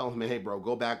agent. Do you tell him, hey, bro,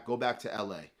 go back to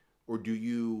LA, or do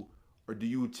you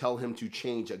tell him to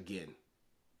change again?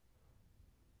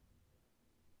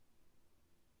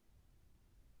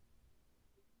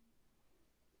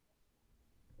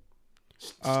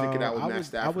 Stick it out with Matt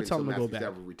Stafford I would tell until him to go Matthew back.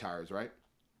 Stafford retires, right?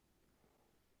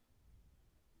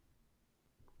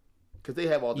 Because they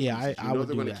have all the pieces. I would they're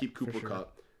do going to that, keep for Cooper sure.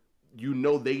 Kupp.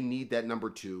 They need that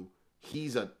number 2.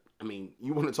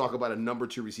 You want to talk about a number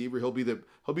 2 receiver? He'll be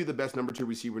the best number 2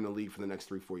 receiver in the league for the next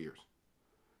 3-4 years.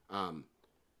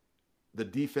 The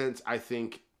defense, I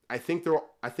think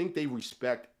they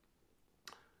respect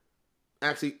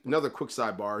Actually, another quick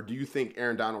sidebar. Do you think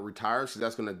Aaron Donald retires? Because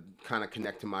that's going to kind of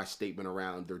connect to my statement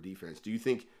around their defense. Do you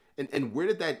think, and where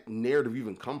did that narrative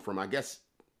even come from? I guess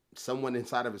someone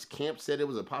inside of his camp said it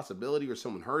was a possibility, or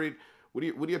someone heard it. What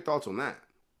are your thoughts on that?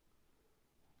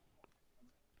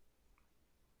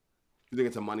 You think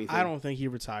it's a money thing? I don't think he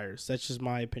retires. That's just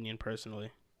my opinion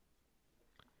personally.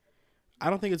 I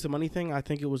don't think it's a money thing. I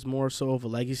think it was more so of a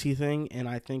legacy thing, and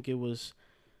I think it was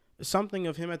something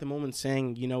of him at the moment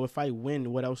saying, if I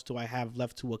win, what else do I have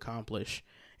left to accomplish?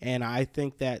 And I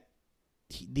think that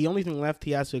the only thing left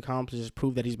he has to accomplish is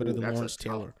prove that he's better than Lawrence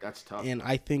Taylor. That's tough. And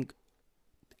I think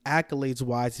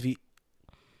accolades-wise, if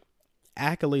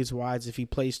he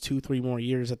plays 2-3 more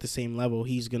years at the same level,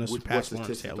 he's going to surpass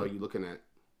Lawrence Taylor. What are you looking at?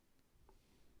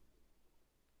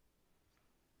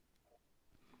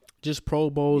 Just Pro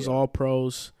Bowls, All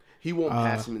Pros. He won't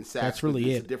pass him in sacks. That's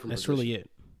really it. That's really it.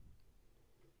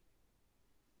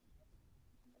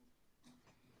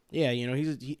 Yeah,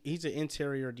 he's an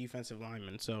interior defensive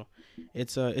lineman, so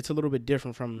it's a little bit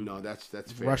different from that's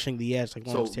fair. Rushing the edge like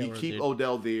Lawrence Taylor. So you keep did.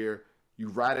 Odell there. You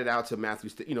ride it out to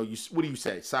Matthews. What do you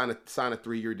say? Sign a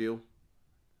 3-year deal.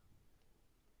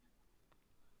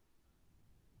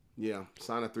 Yeah,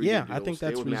 sign a 3-year deal. Yeah, I think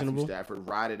that's reasonable. Matthew Stafford,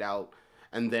 ride it out.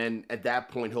 And then at that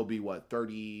point, he'll be,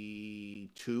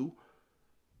 32?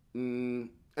 And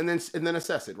then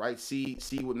assess it, right? See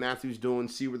what Matthew's doing,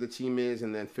 see where the team is,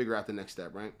 and then figure out the next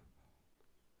step, right?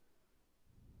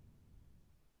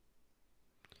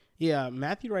 Yeah,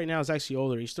 Matthew right now is actually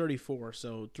older. He's 34,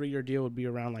 so 3-year deal would be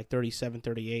around 37,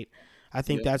 38. I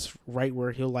think that's right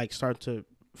where he'll start to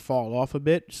fall off a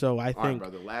bit. So I think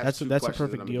that's a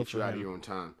perfect deal for him. Out of your own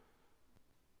time.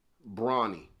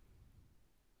 Bronny.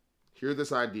 Hear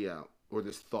this idea out, or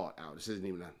this thought out. This isn't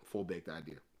even a full-baked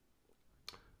idea.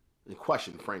 And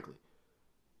question, frankly.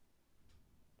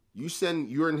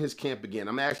 You're in his camp again.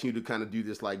 I'm asking you to kind of do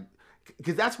this,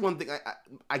 because that's one thing.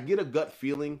 I get a gut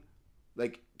feeling.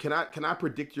 Can I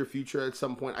predict your future at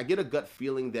some point? I get a gut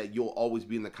feeling that you'll always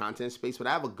be in the content space, but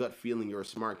I have a gut feeling you're a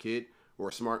smart kid, or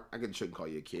a smart. Shouldn't call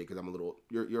you a kid because I'm a little.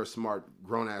 You're a smart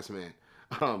grown ass man.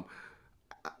 I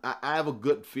have a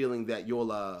good feeling that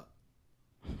you'll.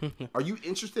 Are you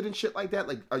interested in shit like that?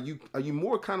 Are you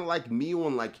more kind of like me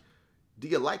on do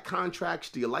you like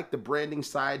contracts? Do you like the branding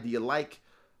side? Do you like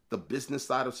the business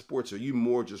side of sports? Or are you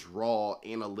more just raw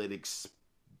analytics,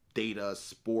 data,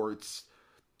 sports,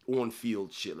 on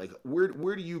field shit?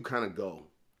 Where do you kind of go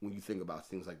when you think about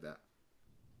things like that?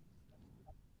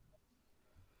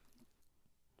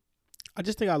 I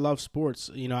just think I love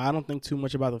sports. I don't think too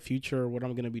much about the future or what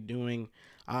I'm going to be doing.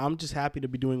 I'm just happy to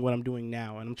be doing what I'm doing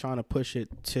now, and I'm trying to push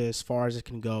it to as far as it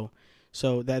can go.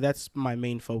 So that's my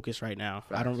main focus right now.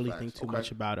 I don't really think too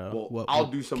much about what I'll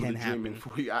do some of the happen. dreaming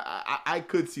for you. I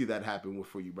could see that happen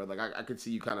for you, brother. I could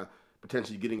see you kind of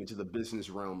potentially getting into the business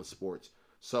realm of sports.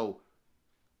 So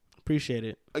appreciate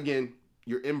it. Again,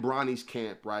 you're in Bronny's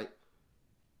camp, right?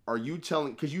 Are you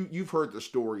telling? Because you've heard the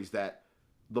stories that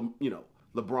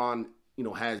LeBron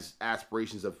has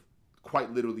aspirations of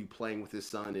quite literally playing with his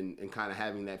son and kind of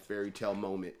having that fairy tale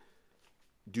moment.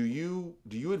 Do you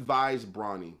advise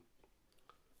Bronny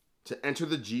to enter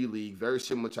the G League very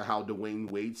similar to how Dwayne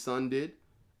Wade's son did,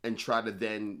 and try to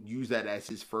then use that as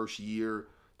his first year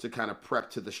to kind of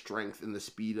prep to the strength and the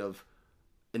speed of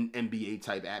an NBA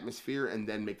type atmosphere, and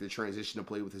then make the transition to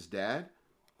play with his dad?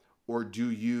 Or do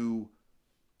you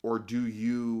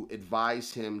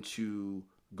advise him to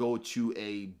go to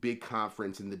a big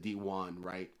conference in the D1,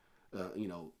 right?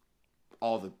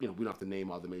 All the, we don't have to name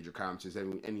all the major conferences.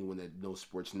 Anyone that knows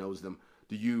sports knows them.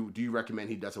 Do you recommend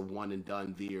he does a one and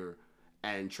done there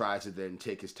and tries to then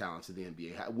take his talents to the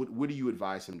NBA? What do you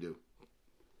advise him do?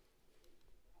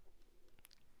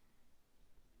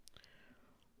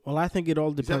 Well, I think it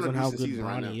all depends on how good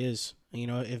Bronny is.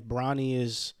 If Bronny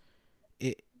is,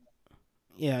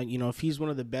 if he's one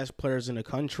of the best players in the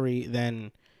country,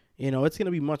 then it's going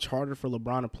to be much harder for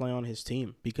LeBron to play on his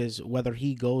team, because whether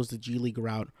he goes the G League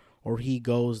route or he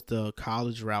goes the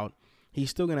college route, he's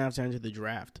still going to have to enter the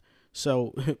draft.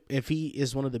 So if he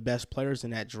is one of the best players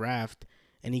in that draft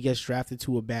and he gets drafted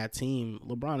to a bad team,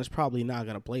 LeBron is probably not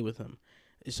going to play with him.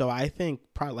 So I think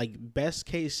probably best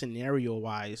case scenario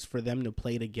wise for them to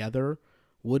play together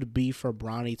would be for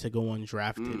Bronny to go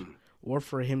undrafted or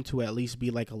for him to at least be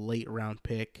a late round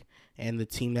pick, and the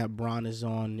team that Bron is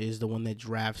on is the one that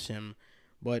drafts him.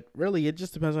 But really, it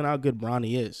just depends on how good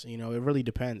Bronny is. It really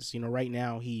depends. Right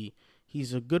now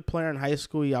he's a good player in high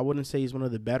school. I wouldn't say he's one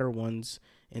of the better ones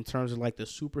in terms of the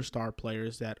superstar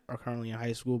players that are currently in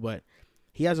high school, but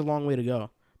he has a long way to go.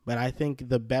 But I think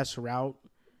the best route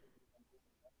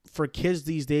for kids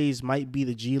these days might be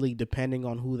the G League, depending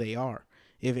on who they are.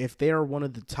 if they are one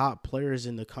of the top players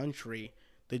in the country,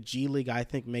 the G League I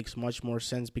think makes much more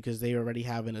sense because they already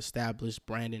have an established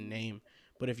brand and name.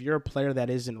 But if you're a player that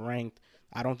isn't ranked,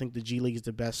 I don't think the G League is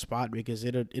the best spot because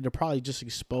it'll probably just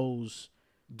expose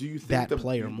Do you think that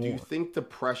player do more. you think the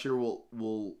pressure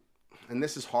will and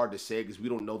this is hard to say because we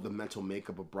don't know the mental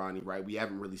makeup of Bronny, right? We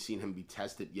haven't really seen him be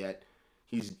tested yet.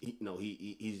 He's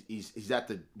at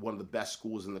the one of the best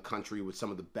schools in the country with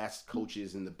some of the best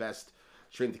coaches and the best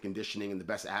strength and conditioning and the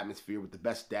best atmosphere with the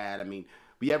best dad. I mean,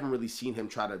 we haven't really seen him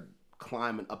try to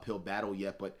climb an uphill battle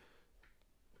yet. But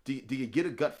do you get a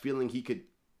gut feeling he could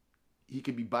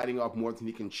be biting off more than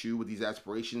he can chew with these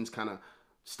aspirations, kind of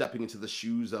stepping into the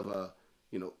shoes of a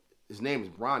his name is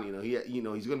Bronny.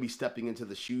 He's going to be stepping into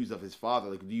the shoes of his father.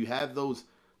 Like, do you have those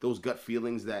gut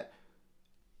feelings that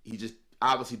he just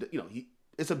obviously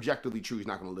it's objectively true he's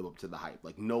not going to live up to the hype.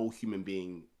 Like, no human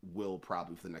being will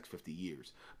probably for the next 50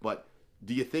 years. But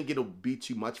do you think it'll be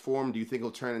too much for him? Do you think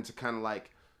he'll turn into kind of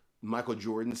like Michael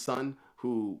Jordan's son,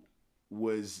 who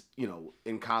was,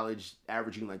 in college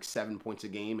averaging like 7 points a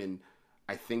game and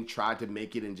I think tried to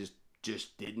make it and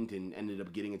just didn't and ended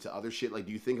up getting into other shit? Like,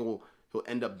 do you think he'll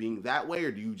end up being that way,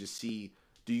 or do you see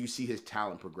his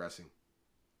talent progressing?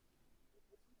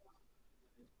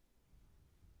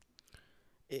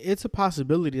 It's a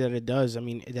possibility that it does. I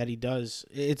mean, that he does.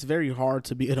 It's very hard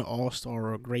to be an all-star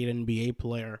or a great NBA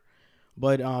player.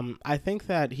 But I think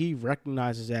that he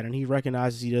recognizes that, and he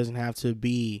recognizes he doesn't have to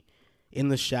be in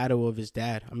the shadow of his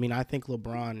dad. I mean, I think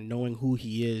LeBron, knowing who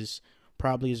he is,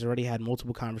 probably has already had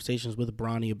multiple conversations with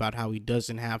Bronny about how he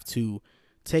doesn't have to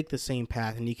take the same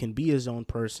path and he can be his own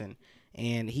person.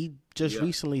 And he just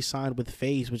recently signed with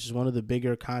FaZe, which is one of the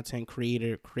bigger content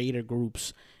creator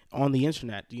groups on the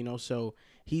internet, so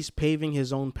he's paving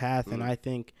his own path, and I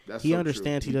think he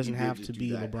understands he doesn't have to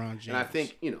be LeBron James. And I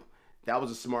think, that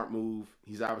was a smart move.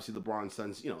 He's obviously LeBron's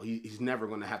son. He's never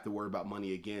going to have to worry about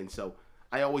money again. So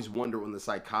I always wonder on the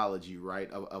psychology, right,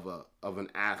 of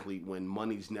an athlete when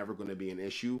money's never going to be an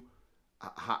issue,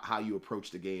 how you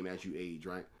approach the game as you age,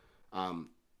 right?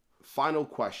 Final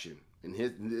question, and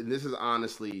this is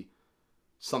honestly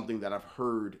something that I've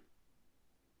heard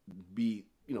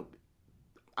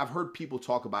I've heard people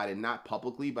talk about it, not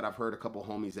publicly, but I've heard a couple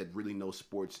homies that really know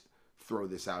sports throw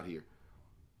this out here.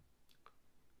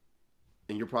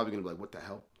 And you're probably going to be like, what the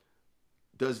hell?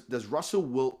 Does Russell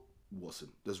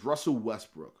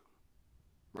Westbrook,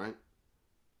 right?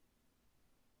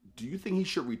 Do you think he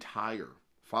should retire?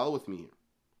 Follow with me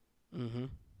here. Mm-hmm.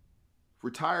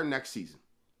 Retire next season.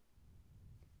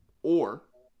 Or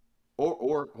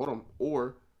hold on,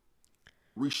 or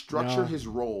restructure his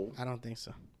role. I don't think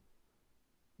so.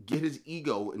 Get his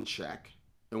ego in check.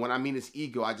 And when I mean his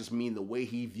ego, I just mean the way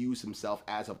he views himself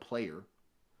as a player,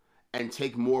 and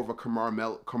take more of a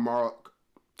Carmelo,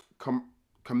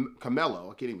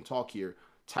 I can't even talk here,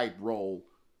 type role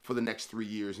for the next 3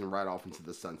 years and ride off into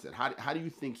the sunset. How do you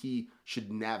think he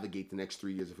should navigate the next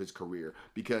 3 years of his career?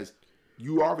 Because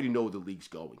you already know where the league's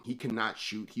going. He cannot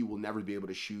shoot. He will never be able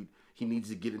to shoot. He needs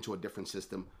to get into a different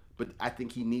system. But I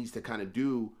think he needs to kind of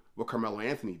do what Carmelo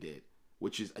Anthony did,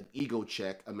 which is an ego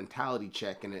check, a mentality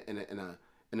check, and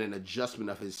an adjustment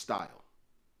of his style.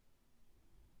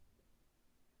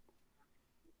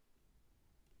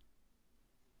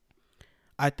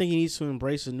 I think he needs to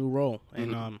embrace a new role,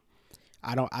 and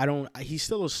I don't. He's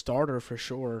still a starter for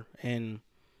sure,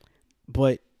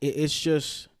 but it's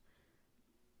just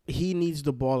he needs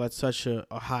the ball at such a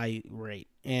high rate,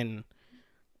 and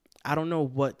I don't know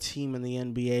what team in the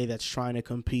NBA that's trying to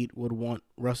compete would want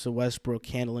Russell Westbrook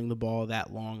handling the ball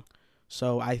that long.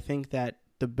 So I think that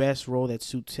the best role that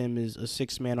suits him is a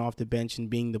six-man off the bench and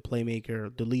being the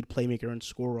playmaker, the lead playmaker and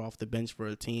scorer off the bench for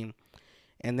a team.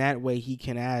 And that way he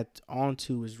can add on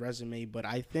to his resume. But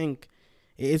I think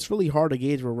it's really hard to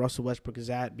gauge where Russell Westbrook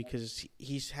is at because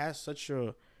he has such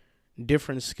a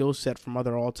different skill set from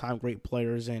other all-time great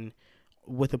players. And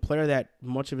with a player that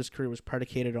much of his career was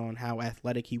predicated on how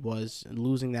athletic he was and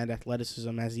losing that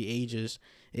athleticism as he ages,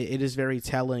 it is very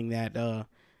telling that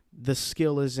the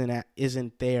skill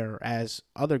isn't there as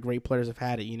other great players have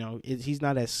had it. He's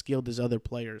not as skilled as other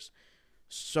players.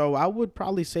 So I would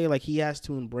probably say like he has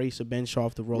to embrace a bench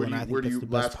off the role, and I think that's the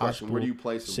best possible where do you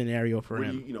place him? Scenario for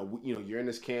him. You're in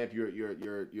this camp.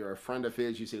 You're a friend of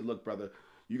his. You say, look, brother,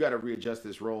 you got to readjust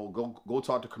this role. Go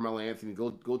talk to Carmelo Anthony.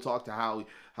 Go talk to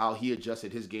how he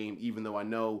adjusted his game. Even though I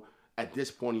know at this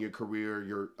point in your career,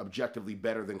 you're objectively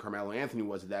better than Carmelo Anthony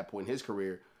was at that point in his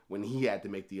career when he had to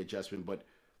make the adjustment. But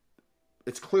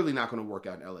it's clearly not going to work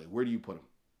out in LA. Where do you put him?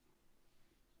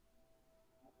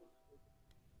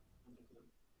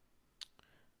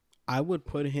 I would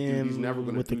put him He's never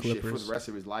going to with the do shit Clippers for the rest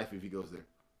of his life if he goes there.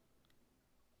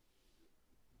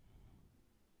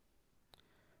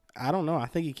 I don't know. I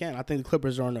think he can. I think the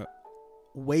Clippers are in a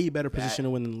way better position to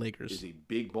win than the Lakers. Is a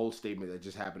big, bold statement that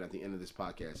just happened at the end of this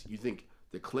podcast. You think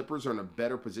the Clippers are in a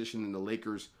better position than the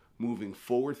Lakers moving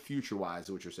forward, future-wise,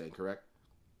 is what you're saying, correct?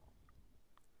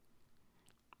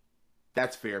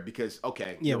 That's fair because,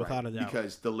 okay. Yeah, without a doubt.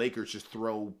 Because the Lakers just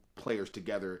throw players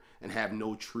together and have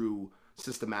no true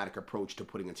systematic approach to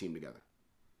putting a team together.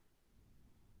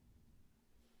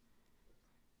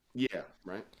 Yeah,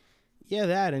 right? Yeah,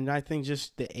 that, and I think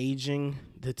just the aging,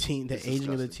 of the team,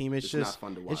 it's just not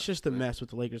fun to watch, it's just a mess what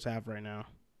the Lakers have right now.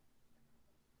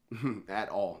 At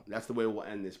all. That's the way we'll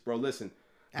end this. Bro, listen.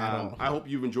 At all. I hope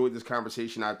you've enjoyed this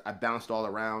conversation. I bounced all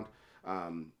around.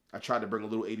 I tried to bring a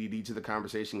little ADD to the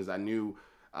conversation because I knew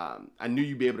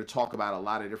you'd be able to talk about a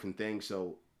lot of different things.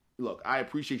 So, look, I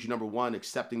appreciate you, number one,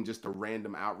 accepting just a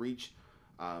random outreach.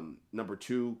 Number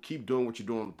two, keep doing what you're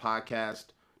doing on the podcast.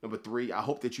 Number three, I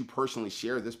hope that you personally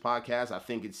share this podcast.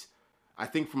 I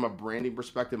think from a branding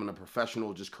perspective and a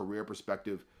professional just career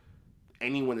perspective,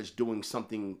 anyone that's doing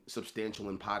something substantial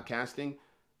in podcasting,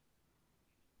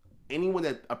 anyone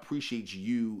that appreciates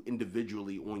you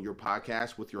individually on your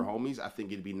podcast with your homies, I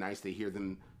think it'd be nice to hear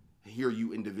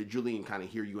you individually and kind of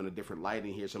hear you in a different light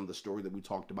and hear some of the story that we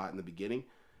talked about in the beginning.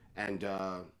 And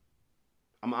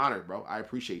I'm honored, bro. I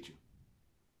appreciate you.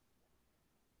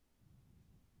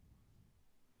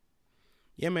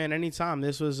 Yeah, man. Anytime.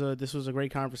 This was a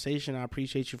great conversation. I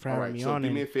appreciate you for having me on.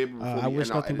 Do me a favor. I wish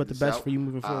nothing but the best for you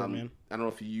moving forward, man. I don't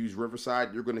know if you use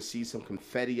Riverside. You're going to see some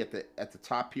confetti at the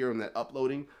top here on that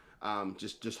uploading.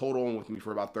 Just hold on with me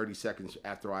for about 30 seconds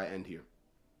after I end here.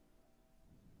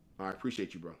 I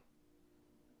appreciate you, bro.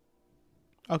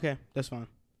 Okay, that's fine.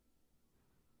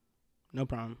 No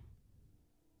problem.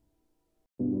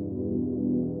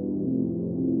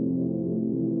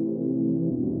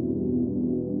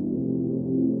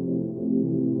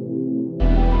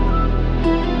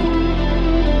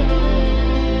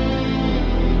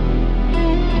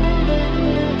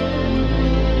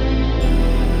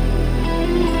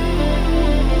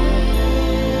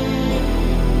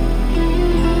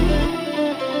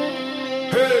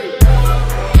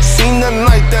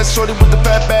 Shorty with the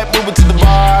fat back, moving to the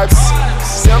vibes.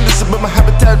 Say I'm just about my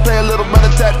habitat, play a little better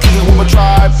tat, kick it with my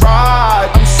tribe. Right,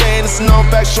 I'm saying it's a known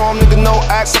fact, show 'em nigga no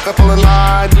acts, like I fall in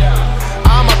line.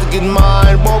 I'm out to get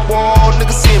mine, whoa, whoa,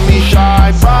 niggas seeing me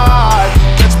shine. Right,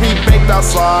 catch me baked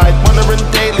outside, wondering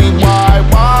daily why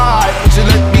would you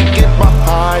let me get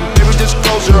behind? Baby, just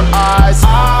close your eyes.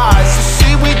 So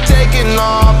see we taking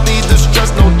off, need to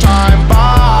stress, no time.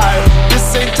 Bye,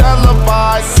 this ain't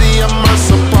televised, see I'm a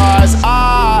surprise.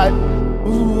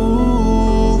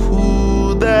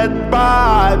 Ooh, that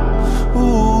vibe.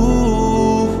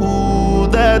 Ooh,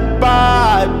 that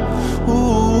vibe.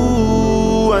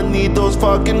 Ooh, I need those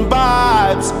fucking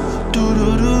vibes.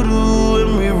 Do-do-do-do,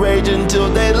 and we rage until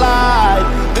daylight.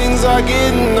 Things are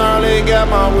getting early, got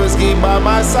my whiskey by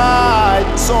my side.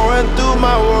 Soaring through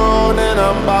my world, and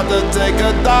I'm about to take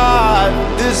a dive.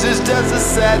 This is just a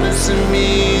sadness to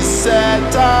me,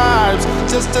 sad times.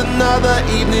 Just another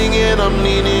evening, and I'm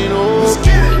leaning over.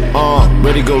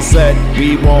 Ready, go set,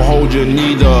 we won't hold you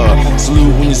neither.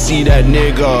 Salute when you see that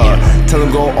nigga. Tell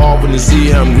him go off when you see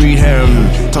him, greet him.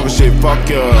 Talking shit, fuck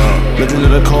ya. Nothing to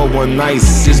the cold one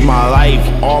nice. It's my life,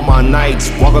 all my nights.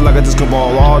 Walking like a disco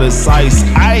ball, all this ice.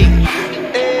 Aight.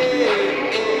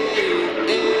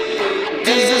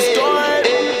 This is the story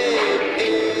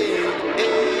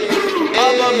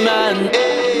of a man.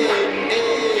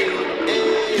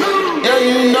 Yeah,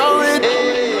 you know it.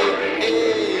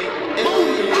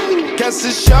 Guess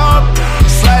it's sharp,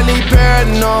 slightly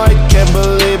paranoid. Can't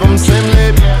believe I'm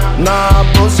slim-lip. Nah,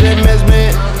 bullshit miss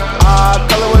me. I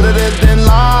call it what it is, then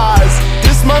lies.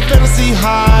 This my fantasy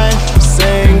high,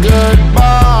 saying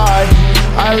goodbye.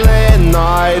 I lay at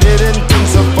night, it didn't think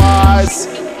suffice.